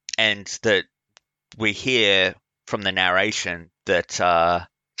 Yeah. And that we hear from the narration that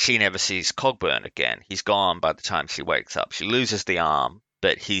she never sees Cogburn again. He's gone by the time she wakes up. She loses the arm,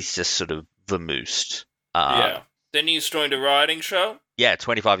 but he's just sort of vamoosed. Then he's joined a riding show. Yeah,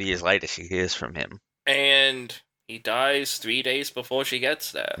 25 years later, she hears from him. And he dies 3 days before she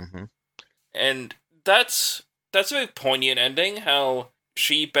gets there. Mm-hmm. And that's a very poignant ending, how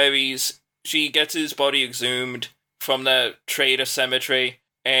she gets his body exhumed from the Trader Cemetery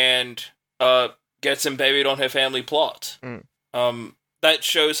and gets him buried on her family plot. That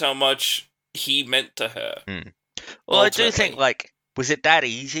shows how much he meant to her. Well, ultimately. I do think, was it that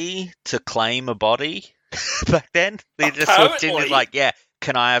easy to claim a body back then? They just walked in and like, yeah,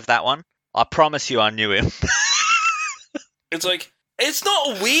 can I have that one? I promise you I knew him. It's like, it's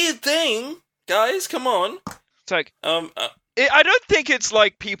not a weird thing, guys, come on. It's like, I don't think it's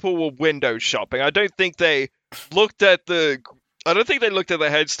like people were window shopping. I don't think they looked at the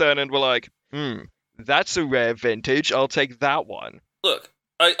headstone and were like, that's a rare vintage, I'll take that one. Look,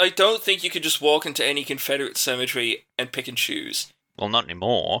 I don't think you could just walk into any Confederate cemetery and pick and choose. Well, not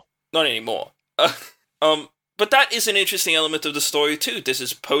anymore. Not anymore. But that is an interesting element of the story, too. This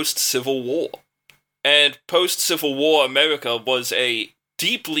is post-Civil War. And post-Civil War America was a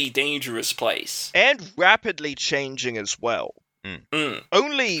deeply dangerous place. And rapidly changing as well.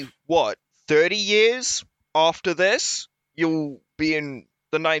 Only, 30 years after this, you'll be in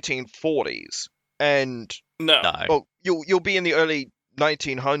the 1940s. And... No. Well, you'll be in the early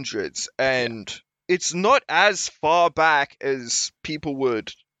 1900s, and it's not as far back as people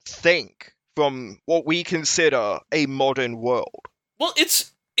would think from what we consider a modern world. Well,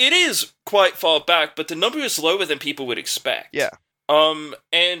 it is quite far back, but the number is lower than people would expect. Yeah.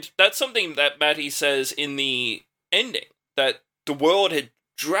 And that's something that Mattie says in the ending, that the world had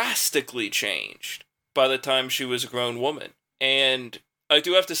drastically changed by the time she was a grown woman. And I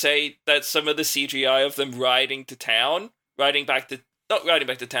do have to say that some of the CGI of them riding to get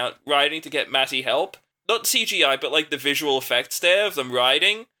Mattie help. Not CGI, but like the visual effects there of them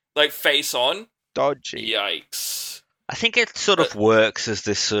riding, like face on. Dodgy. Yikes. I think it sort of works as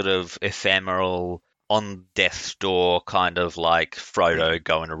this sort of ephemeral, on death's door kind of like Frodo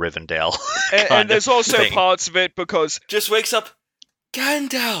going to Rivendell. And there's also parts of it because... Just wakes up,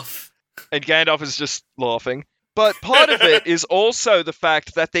 Gandalf! And Gandalf is just laughing. But part of it is also the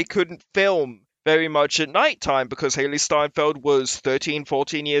fact that they couldn't film very much at nighttime because Haley Steinfeld was 13,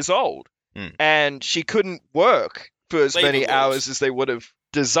 14 years old. And she couldn't work for as many hours as they would have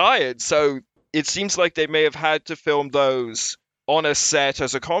desired. So it seems like they may have had to film those on a set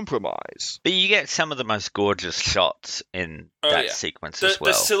as a compromise. But you get some of the most gorgeous shots in that sequence as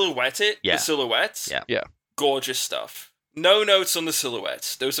well. The silhouettes? Yeah. Gorgeous stuff. No notes on the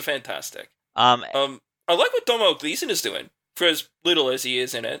silhouettes. Those are fantastic. I like what Domhnall Gleeson is doing, for as little as he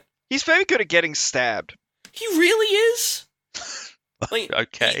is in it. He's very good at getting stabbed. He really is. Like,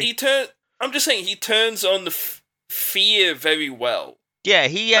 okay. I'm just saying, he turns on the fear very well. Yeah,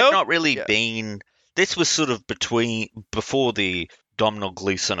 he had not really been... This was sort of before the Domhnall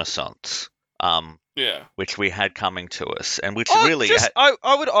Gleeson-essence, which we had coming to us, and which really...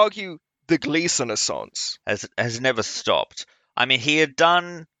 I would argue the Gleeson-essence has never stopped. I mean, he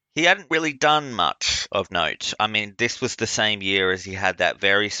hadn't really done much of note. I mean, this was the same year as he had that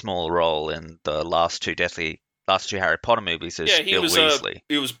very small role in the last two Harry Potter movies as Bill Weasley.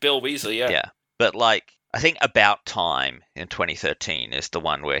 He was Bill Weasley, yeah. Yeah, but I think About Time in 2013 is the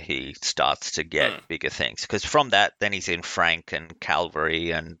one where he starts to get bigger things. Because from that, then he's in Frank and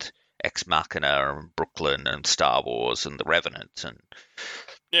Calvary and Ex Machina and Brooklyn and Star Wars and The Revenant, and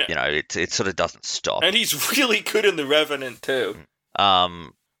it sort of doesn't stop. And he's really good in The Revenant too. I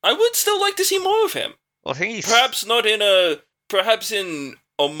would still like to see more of him. Well, I think he's perhaps in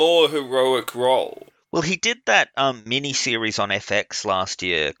a more heroic role. Well, he did that mini-series on FX last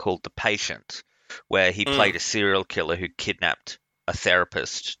year called The Patient, where he played a serial killer who kidnapped a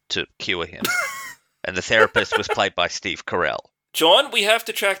therapist to cure him. And the therapist was played by Steve Carell. John, we have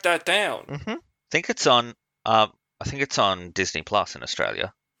to track that down. Mm-hmm. I think it's on Disney Plus in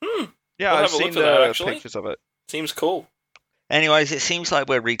Australia. Yeah, I've seen the pictures of it. Seems cool. Anyways, it seems like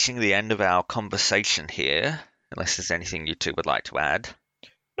we're reaching the end of our conversation here, unless there's anything you two would like to add.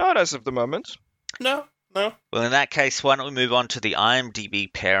 Not as of the moment. No. Well, in that case, why don't we move on to the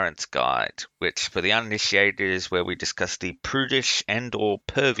IMDb Parents Guide, which, for the uninitiated, is where we discuss the prudish and or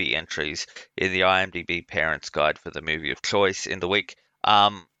pervy entries in the IMDb Parents Guide for the movie of choice in the week.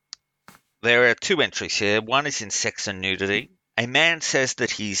 There are two entries here. One is in sex and nudity. A man says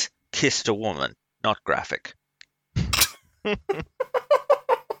that he's kissed a woman. Not graphic.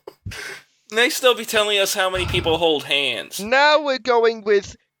 Next, they'll be telling us how many people hold hands. Now we're going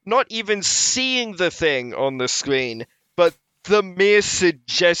with not even seeing the thing on the screen, but the mere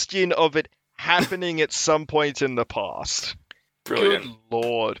suggestion of it happening at some point in the past. Brilliant. Good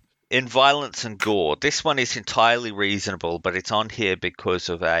Lord. In violence and gore, this one is entirely reasonable, but it's on here because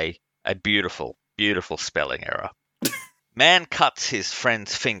of a beautiful, beautiful spelling error. Man cuts his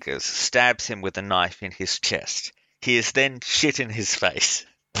friend's fingers, stabs him with a knife in his chest. He is then shit in his face.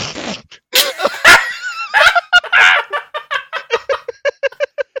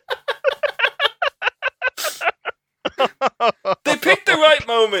 They picked the right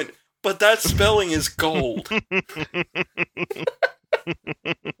moment, but that spelling is gold.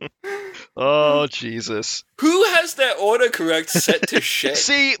 Oh, Jesus. Who has their autocorrect set to shit?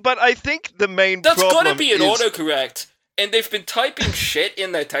 See, but I think the main That's problem gotta be an is... autocorrect. And they've been typing shit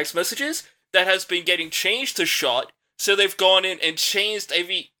in their text messages that has been getting changed to shot, so they've gone in and changed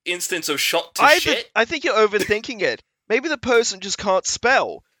every instance of shot to shit. I think you're overthinking it. Maybe the person just can't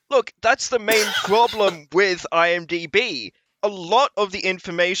spell. Look, that's the main problem with IMDb. A lot of the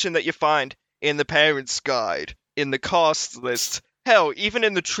information that you find in the Parents Guide, in the cast list, hell, even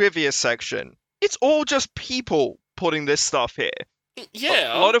in the trivia section, it's all just people putting this stuff here.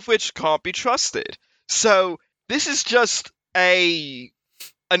 Yeah. A lot of which can't be trusted. So, this is just an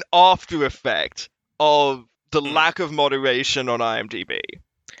after effect of the lack of moderation on IMDb.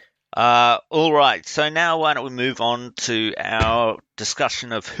 All right, so now why don't we move on to our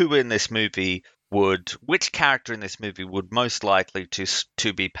discussion of which character in this movie would most likely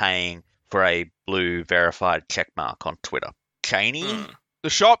to be paying for a blue verified checkmark on Twitter. Cheney? The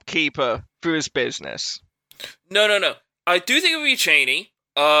shopkeeper for his business. No. I do think it would be Cheney,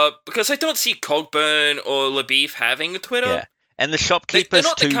 because I don't see Cogburn or LaBeef having a Twitter. Yeah, and the shopkeeper's they're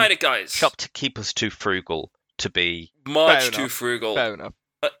not the kind of guys. Shopkeeper's too frugal to be... Much too frugal. Fair enough.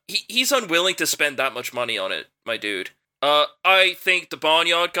 He's unwilling to spend that much money on it, my dude. I think the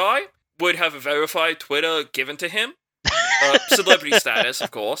Barnyard guy would have a verified Twitter given to him. Celebrity status,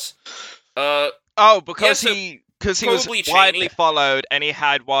 of course. Because he was widely Cheney. followed and he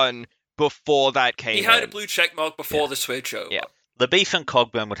had one before that came in. He had a blue checkmark before the switch over. Yeah. LaBeef and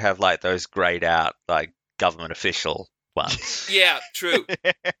Cogburn would have like those grayed out like government official ones. Yeah, true.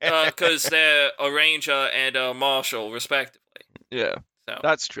 Because they're a ranger and a marshal, respectively. Yeah, so.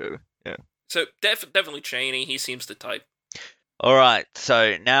 That's true. Yeah. So definitely Cheney. He seems the type. All right,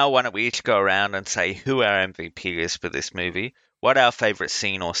 so now why don't we each go around and say who our MVP is for this movie, what our favourite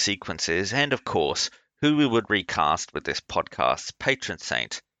scene or sequence is, and of course, who we would recast with this podcast's patron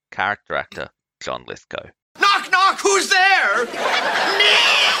saint, character actor John Lithgow. Knock, knock, who's there?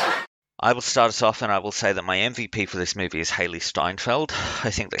 I will start us off and I will say that my MVP for this movie is Haley Steinfeld. I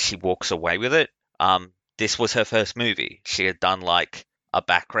think that she walks away with it. This was her first movie. She had done like a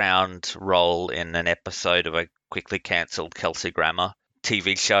background role in an episode of a quickly cancelled Kelsey Grammer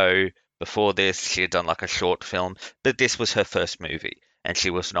TV show. Before this, she had done like a short film, but this was her first movie, and she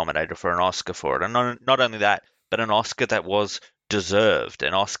was nominated for an Oscar for it. And not only that, but an Oscar that was deserved,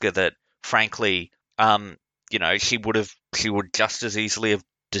 an Oscar that, frankly, she would just as easily have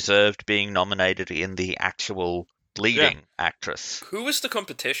deserved being nominated in the actual leading actress. Who was the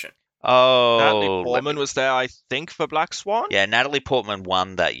competition? Oh, Natalie Portman was there, I think, for Black Swan. Yeah, Natalie Portman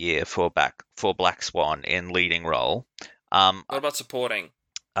won that year for Black Swan in leading role. What about supporting?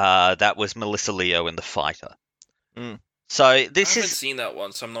 That was Melissa Leo in The Fighter. So I haven't seen that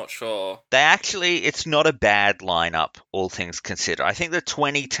one, so I'm not sure. It's not a bad lineup, all things considered. I think the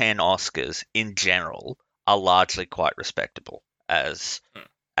 2010 Oscars in general are largely quite respectable as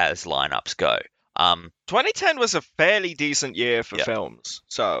as lineups go. 2010 was a fairly decent year for Yeah. films,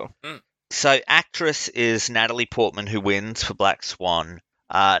 so... So actress is Natalie Portman, who wins for Black Swan.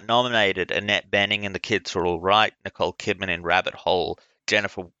 Nominated Annette Bening in The Kids Are All Right, Nicole Kidman in Rabbit Hole,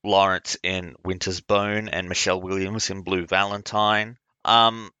 Jennifer Lawrence in Winter's Bone, and Michelle Williams in Blue Valentine.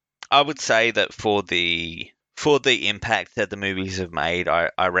 I would say that for the impact that the movies have made,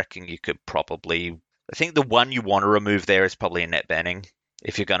 I reckon you could probably... I think the one you want to remove there is probably Annette Bening,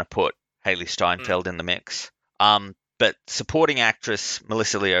 if you're going to put Haley Steinfeld in the mix. But supporting actress,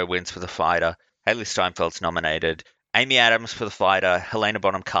 Melissa Leo wins for The Fighter. Haley Steinfeld's nominated. Amy Adams for The Fighter. Helena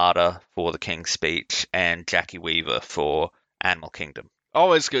Bonham Carter for The King's Speech. And Jackie Weaver for Animal Kingdom.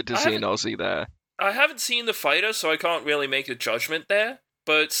 Always good to see an Aussie there. I haven't seen The Fighter, so I can't really make a judgment there.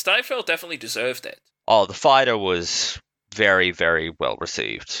 But Steinfeld definitely deserved it. Oh, The Fighter was very, very well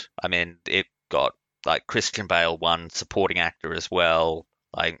received. I mean, it got, like, Christian Bale won supporting actor as well.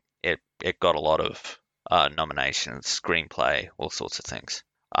 Like, it got a lot of nominations, screenplay, all sorts of things.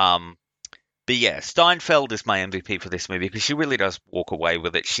 But yeah, Steinfeld is my MVP for this movie because she really does walk away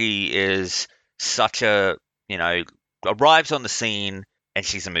with it. She is such a, arrives on the scene and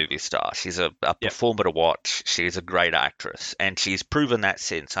she's a movie star. She's a performer to watch. She's a great actress and she's proven that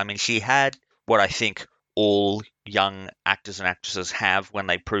since. I mean, she had what I think all young actors and actresses have when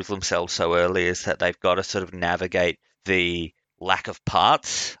they prove themselves so early, is that they've got to sort of navigate the lack of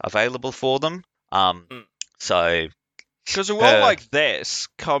parts available for them. So, because a role like this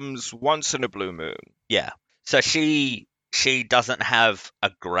comes once in a blue moon. Yeah. So she doesn't have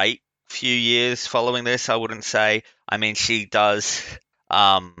a great few years following this, I wouldn't say. I mean, she does.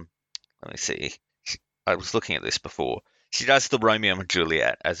 Let me see. I was looking at this before. She does the Romeo and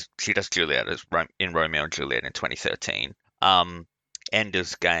Juliet in Romeo and Juliet in 2013.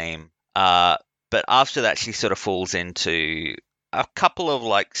 Ender's Game. But after that, she sort of falls into a couple of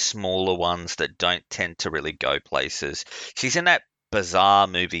like smaller ones that don't tend to really go places. She's in that bizarre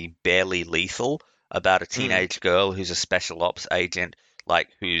movie Barely Lethal about a teenage girl who's a special ops agent, like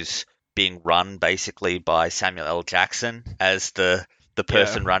who's being run basically by Samuel L. Jackson as the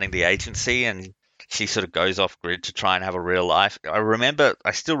person running the agency, and she sort of goes off grid to try and have a real life.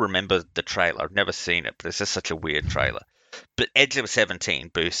 I still remember the trailer. I've never seen it, but it's just such a weird trailer. But Edge of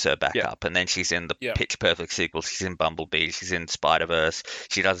 17 boosts her back up, and then she's in the Pitch Perfect sequel. She's in Bumblebee. She's in Spider-Verse.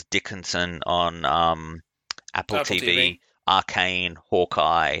 She does Dickinson on Apple TV, Arcane,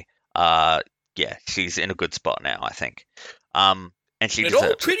 Hawkeye. She's in a good spot now, I think. And she deserves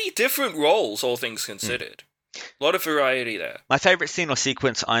all pretty different roles, all things considered. A lot of variety there. My favorite scene or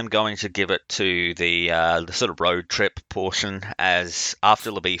sequence, I'm going to give it to the sort of road trip portion, as after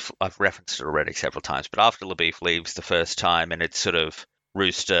LaBeouf, I've referenced it already several times, but after LaBeouf leaves the first time, and it's sort of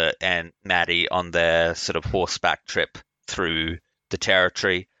Rooster and Maddie on their sort of horseback trip through the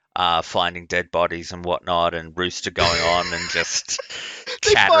territory, finding dead bodies and whatnot, and Rooster going on and just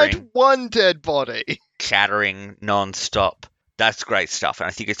chattering. They find one dead body. Chattering non-stop. That's great stuff, and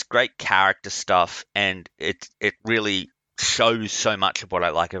I think it's great character stuff, and it really shows so much of what I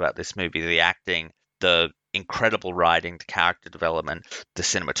like about this movie: the acting, the incredible writing, the character development, the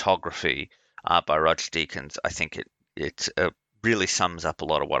cinematography by Roger Deakins. I think it really sums up a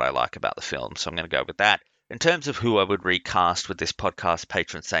lot of what I like about the film, so I'm going to go with that. In terms of who I would recast with this podcast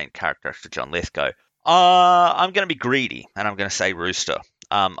patron saint character actor John Lithgow, I'm going to be greedy, and I'm going to say Rooster.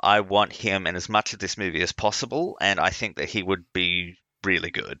 I want him in as much of this movie as possible, and I think that he would be really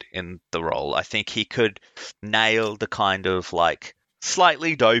good in the role. I think he could nail the kind of like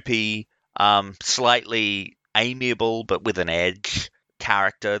slightly dopey, slightly amiable, but with an edge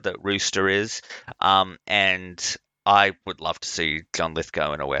character that Rooster is. And I would love to see John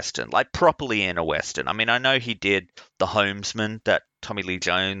Lithgow in a Western, like properly in a Western. I mean, I know he did The Homesman, that Tommy Lee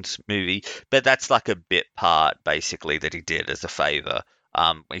Jones movie, but that's like a bit part basically that he did as a favor.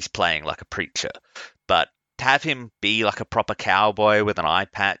 He's playing like a preacher, but to have him be like a proper cowboy with an eye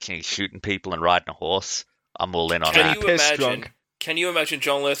patch and he's shooting people and riding a horse, I'm all in on that. Can you imagine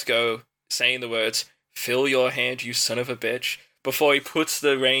John Lithgow saying the words, "Fill your hand, you son of a bitch," before he puts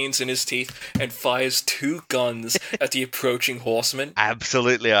the reins in his teeth and fires 2 guns at the approaching horseman?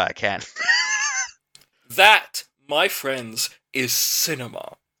 Absolutely, I can. That, my friends, is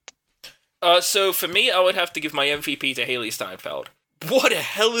cinema. So for me, I would have to give my MVP to Haley Steinfeld. What a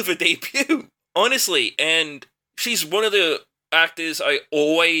hell of a debut, honestly. And she's one of the actors I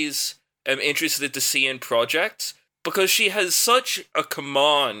always am interested to see in projects because she has such a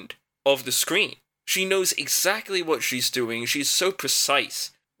command of the screen. She knows exactly what she's doing. She's so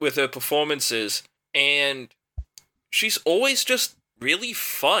precise with her performances, and she's always just really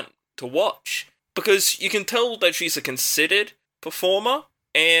fun to watch because you can tell that she's a considered performer,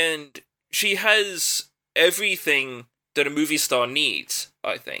 And she has everything that a movie star needs,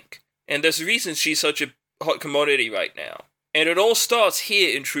 I think. And there's a reason she's such a hot commodity right now. And it all starts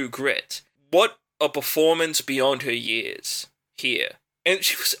here in True Grit. What a performance beyond her years here. And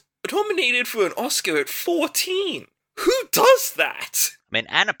she was nominated for an Oscar at 14. Who does that? I mean,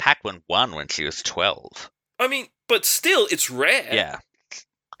 Anna Paquin won when she was 12. I mean, but still, it's rare. Yeah.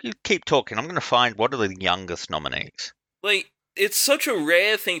 You keep talking. I'm going to find what are the youngest nominees. Like, it's such a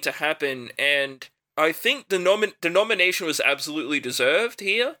rare thing to happen, and I think the nomination was absolutely deserved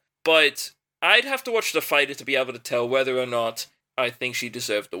here, but I'd have to watch the fighter to be able to tell whether or not I think she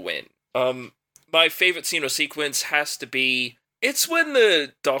deserved the win. My favorite scene or sequence has to be, it's when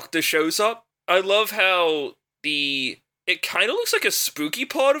the doctor shows up. I love how it kind of looks like a spooky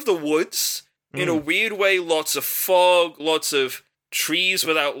part of the woods. In a weird way, lots of fog, lots of trees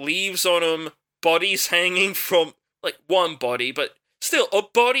without leaves on them, bodies hanging from, like, one body, but still, a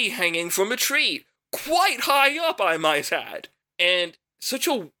body hanging from a tree. Quite high up, I might add. And such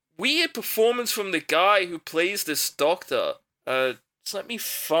a weird performance from the guy who plays this doctor. Just let me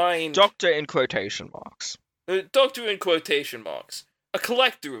find... Doctor in quotation marks. Doctor in quotation marks. A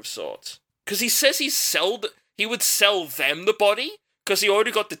collector of sorts. Because he says he would sell them the body, because he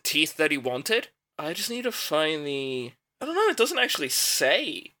already got the teeth that he wanted. I just need to find I don't know, it doesn't actually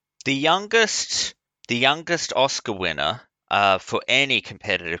say. The youngest Oscar winner for any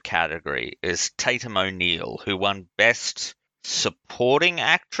competitive category is Tatum O'Neal, who won Best Supporting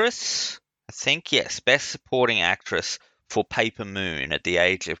Actress. I think, yes, Best Supporting Actress for Paper Moon at the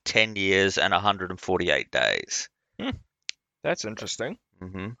age of 10 years and 148 days. That's interesting.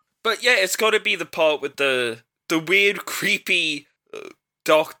 Mm-hmm. But yeah, it's got to be the part with the weird, creepy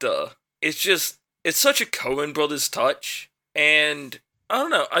doctor. It's such a Coen Brothers touch. And I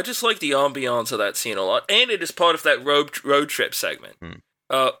don't know, I just like the ambiance of that scene a lot. And it is part of that road trip segment,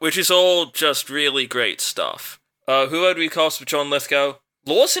 which is all just really great stuff. Who would we cast for John Lithgow?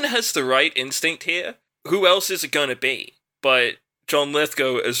 Lawson has the right instinct here. Who else is it going to be but John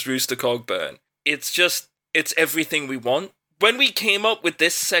Lithgow as Rooster Cogburn? It's everything we want. When we came up with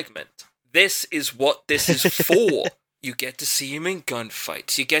this segment, this is what this is for. You get to see him in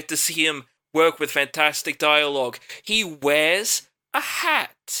gunfights. You get to see him work with fantastic dialogue. He wears a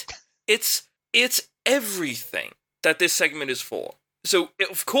hat. It's everything that this segment is for. So,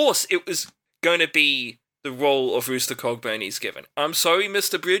 of course, it was going to be the role of Rooster Cogburn he's given. I'm sorry,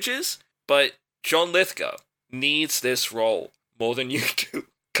 Mr. Bridges, but John Lithgow needs this role more than you do.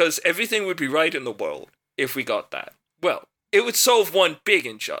 Because everything would be right in the world if we got that. Well, it would solve one big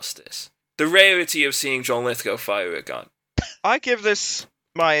injustice. The rarity of seeing John Lithgow fire a gun. I give this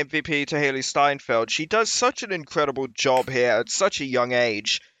my MVP to Haley Steinfeld. She does such an incredible job here at such a young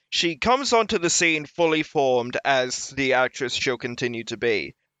age. She comes onto the scene fully formed as the actress she'll continue to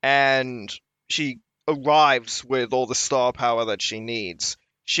be. And she arrives with all the star power that she needs.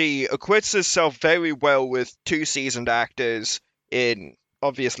 She acquits herself very well with two seasoned actors in,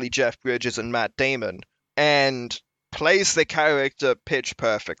 obviously, Jeff Bridges and Matt Damon. And plays the character pitch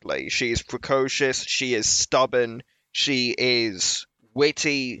perfectly. She is precocious, she is stubborn, she is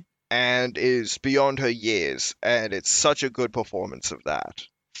witty, and is beyond her years, and it's such a good performance of that.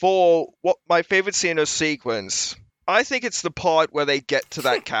 For what my favorite scene or sequence, I think it's the part where they get to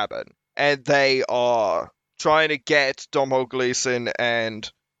that cabin, and they are trying to get Domhnall Gleeson and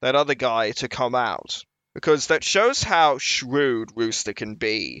that other guy to come out, because that shows how shrewd Rooster can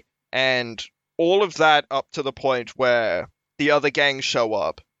be, and all of that up to the point where the other gangs show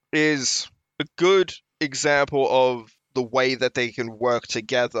up is a good example of the way that they can work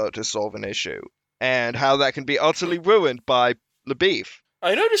together to solve an issue, and how that can be utterly ruined by LaBeef.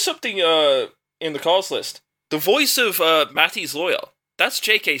 I noticed something in the cast list. The voice of Matty's lawyer, that's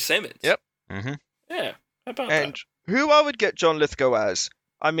J.K. Simmons. Yep. Mm-hmm. Yeah, how about and that? Who I would get John Lithgow as?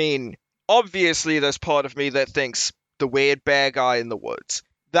 I mean, obviously there's part of me that thinks the weird bear guy in the woods.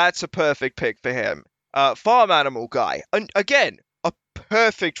 That's a perfect pick for him. Farm animal guy. And again, a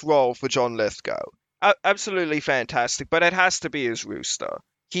perfect role for John Lithgow. Absolutely fantastic, but it has to be as Rooster.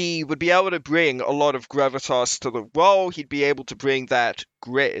 He would be able to bring a lot of gravitas to the role. He'd be able to bring that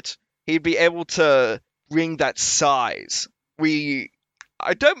grit. He'd be able to bring that size.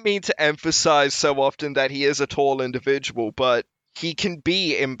 I don't mean to emphasize so often that he is a tall individual, but he can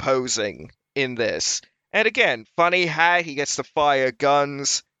be imposing in this. And again, funny hat, he gets to fire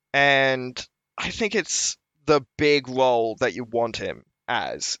guns, and I think it's the big role that you want him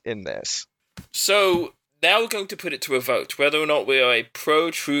as in this. So, now we're going to put it to a vote, whether or not we are a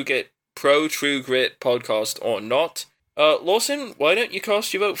pro-True Grit podcast or not. Lawson, why don't you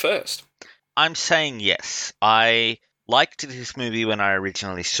cast your vote first? I'm saying yes. I liked this movie when I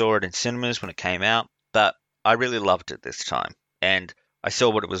originally saw it in cinemas when it came out, but I really loved it this time. And I saw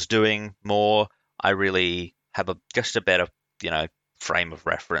what it was doing more. I really have just a better, frame of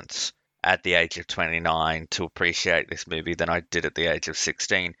reference at the age of 29 to appreciate this movie than I did at the age of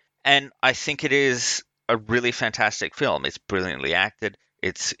 16. And I think it is a really fantastic film. It's brilliantly acted.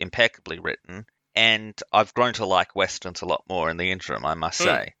 It's impeccably written. And I've grown to like Westerns a lot more in the interim, I must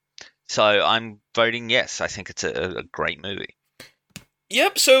say. So I'm voting yes. I think it's a great movie.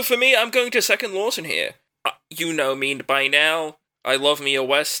 Yep, so for me, I'm going to second Lawson here. You know me by now. I love me a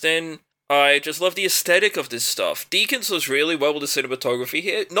Western. I just love the aesthetic of this stuff. Deakins was really well with the cinematography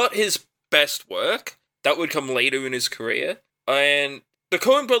here. Not his best work. That would come later in his career. And the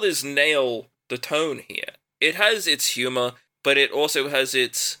Coen brothers nail the tone here. It has its humor, but it also has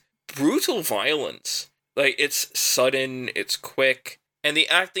its brutal violence. Like, it's sudden, it's quick, and the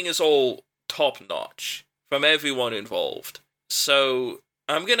acting is all top-notch from everyone involved. So,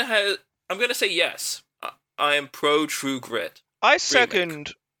 I'm gonna say yes. I am pro True Grit. I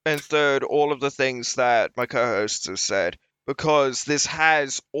second and third all of the things that my co-hosts have said, because this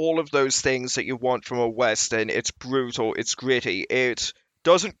has all of those things that you want from a Western. It's brutal, it's gritty, it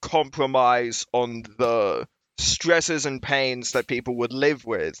doesn't compromise on the stresses and pains that people would live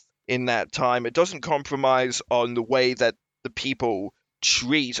with in that time. It doesn't compromise on the way that the people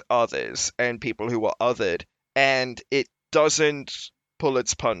treat others and people who are othered, and it doesn't pull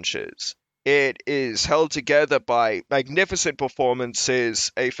its punches. It is held together by magnificent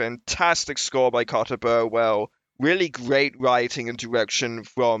performances, a fantastic score by Carter Burwell, really great writing and direction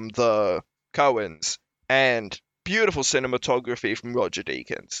from the Coens, and beautiful cinematography from Roger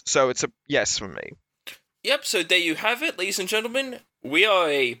Deakins. So it's a yes from me. Yep, so there you have it, ladies and gentlemen. We are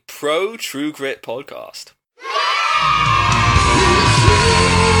a pro True Grit podcast.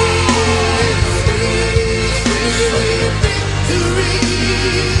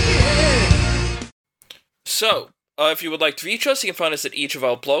 So, if you would like to reach us, you can find us at each of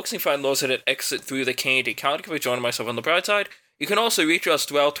our blogs. You can find Lawson at Exit Through the Candy account if you join myself on the bright side. You can also reach us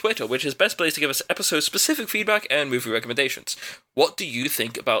through our Twitter, which is best place to give us episode-specific feedback and movie recommendations. What do you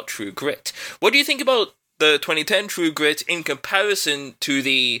think about True Grit? What do you think about the 2010 True Grit in comparison to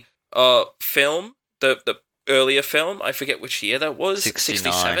the film, the earlier film? I forget which year that was.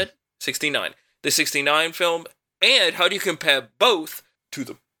 69. 69. The 69 film. And how do you compare both to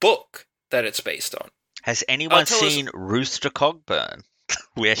the book that it's based on? Has anyone seen Rooster Cogburn,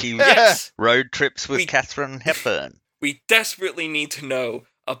 where he Yes. road trips with Katharine Hepburn? We desperately need to know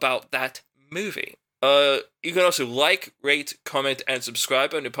about that movie. You can also like, rate, comment, and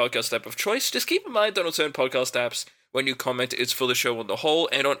subscribe on your podcast app of choice. Just keep in mind that on certain podcast apps, when you comment, it's for the show on the whole,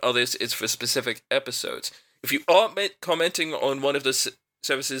 and on others, it's for specific episodes. If you are commenting on one of the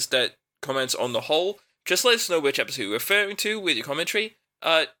services that comments on the whole, just let us know which episode you're referring to with your commentary.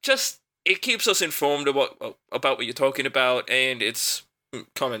 It keeps us informed about what you're talking about, and it's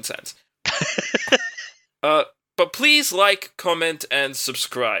common sense. But please like, comment, and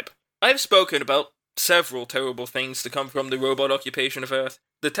subscribe. I've spoken about several terrible things to come from the robot occupation of Earth.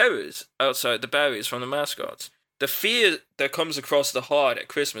 The terrors outside the barriers from the mascots. The fear that comes across the heart at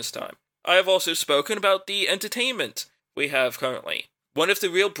Christmas time. I have also spoken about the entertainment we have currently. One of the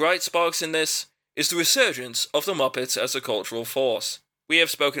real bright sparks in this is the resurgence of the Muppets as a cultural force. We have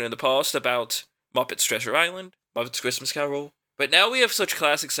spoken in the past about Muppets Treasure Island, Muppets Christmas Carol, but now we have such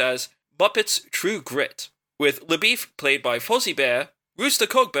classics as Muppets True Grit, with LaBeef played by Fozzie Bear, Rooster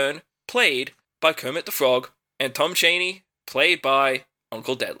Cogburn played by Kermit the Frog, and Tom Chaney played by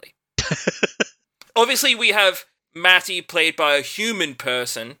Uncle Deadly. Obviously, we have Matty played by a human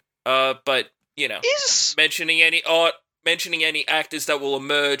person, but, mentioning any actors that will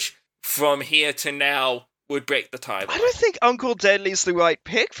emerge from here to now would break the timeline. I don't think Uncle Deadly's the right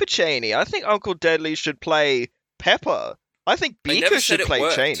pick for Chaney. I think Uncle Deadly should play Pepper. I think Beaker should play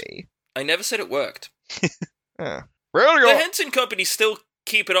Chaney. I never said it worked. Yeah. The Henson Company still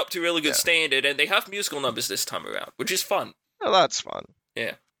keep it up to really good standard, and they have musical numbers this time around, which is fun. Oh, that's fun.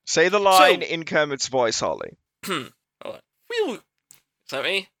 Yeah. Say the line in Kermit's voice, Holly. Hold on. Is that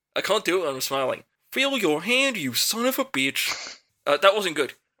me? I can't do it when I'm smiling. Feel your hand, you son of a bitch. That wasn't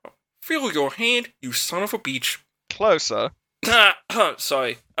good. Feel your hand, you son of a bitch. Closer.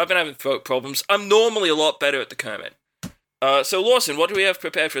 Sorry. I've been having throat problems. I'm normally a lot better at the Kermit. So Lawson, what do we have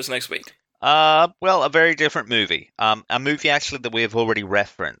prepared for us next week? Well, a very different movie. A movie actually that we have already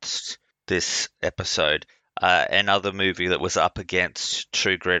referenced this episode. Another movie that was up against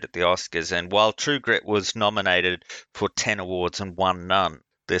True Grit at the Oscars. And while True Grit was nominated for 10 awards and won none,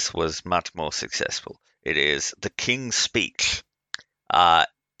 this was much more successful. It is The King's Speech.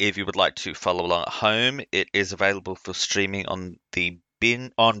 if you would like to follow along at home, it is available for streaming on Binge,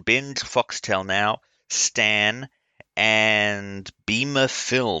 Foxtel Now, Stan, and Beamer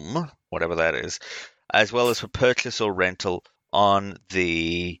Film, whatever that is, as well as for purchase or rental on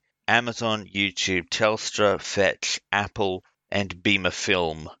the Amazon, YouTube, Telstra, Fetch, Apple, and Beamer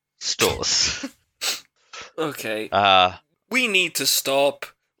Film stores. Okay. We need to stop.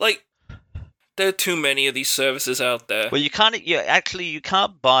 Like, there are too many of these services out there. Well, you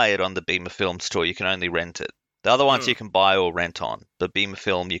can't buy it on the Beamer Film store. You can only rent it. The other ones you can buy or rent on. The Beamer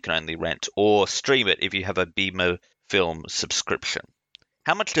Film you can only rent or stream it if you have a Beamer Film subscription.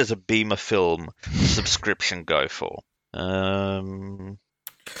 How much does a Beamer Film subscription go for? Don't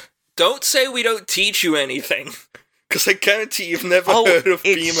say we don't teach you anything, because I guarantee you've never heard of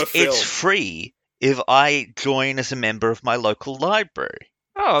Beamer Film. It's free if I join as a member of my local library.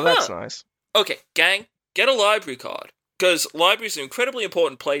 Oh, that's nice. Okay, gang, get a library card, because libraries are incredibly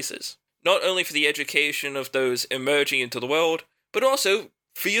important places, not only for the education of those emerging into the world, but also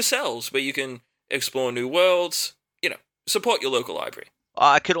for yourselves, where you can explore new worlds, support your local library.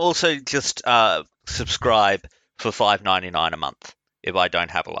 I could also just subscribe for $5.99 a month if I don't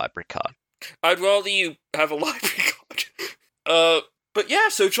have a library card. I'd rather you have a library card. But yeah,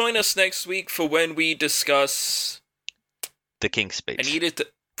 so join us next week for when we discuss the King's Speech.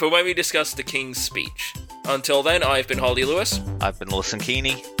 For when we discuss the King's Speech. Until then, I've been Harley Lewis. I've been Lawson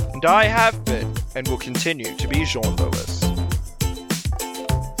Keeney. And I have been, and will continue to be Jean Lewis.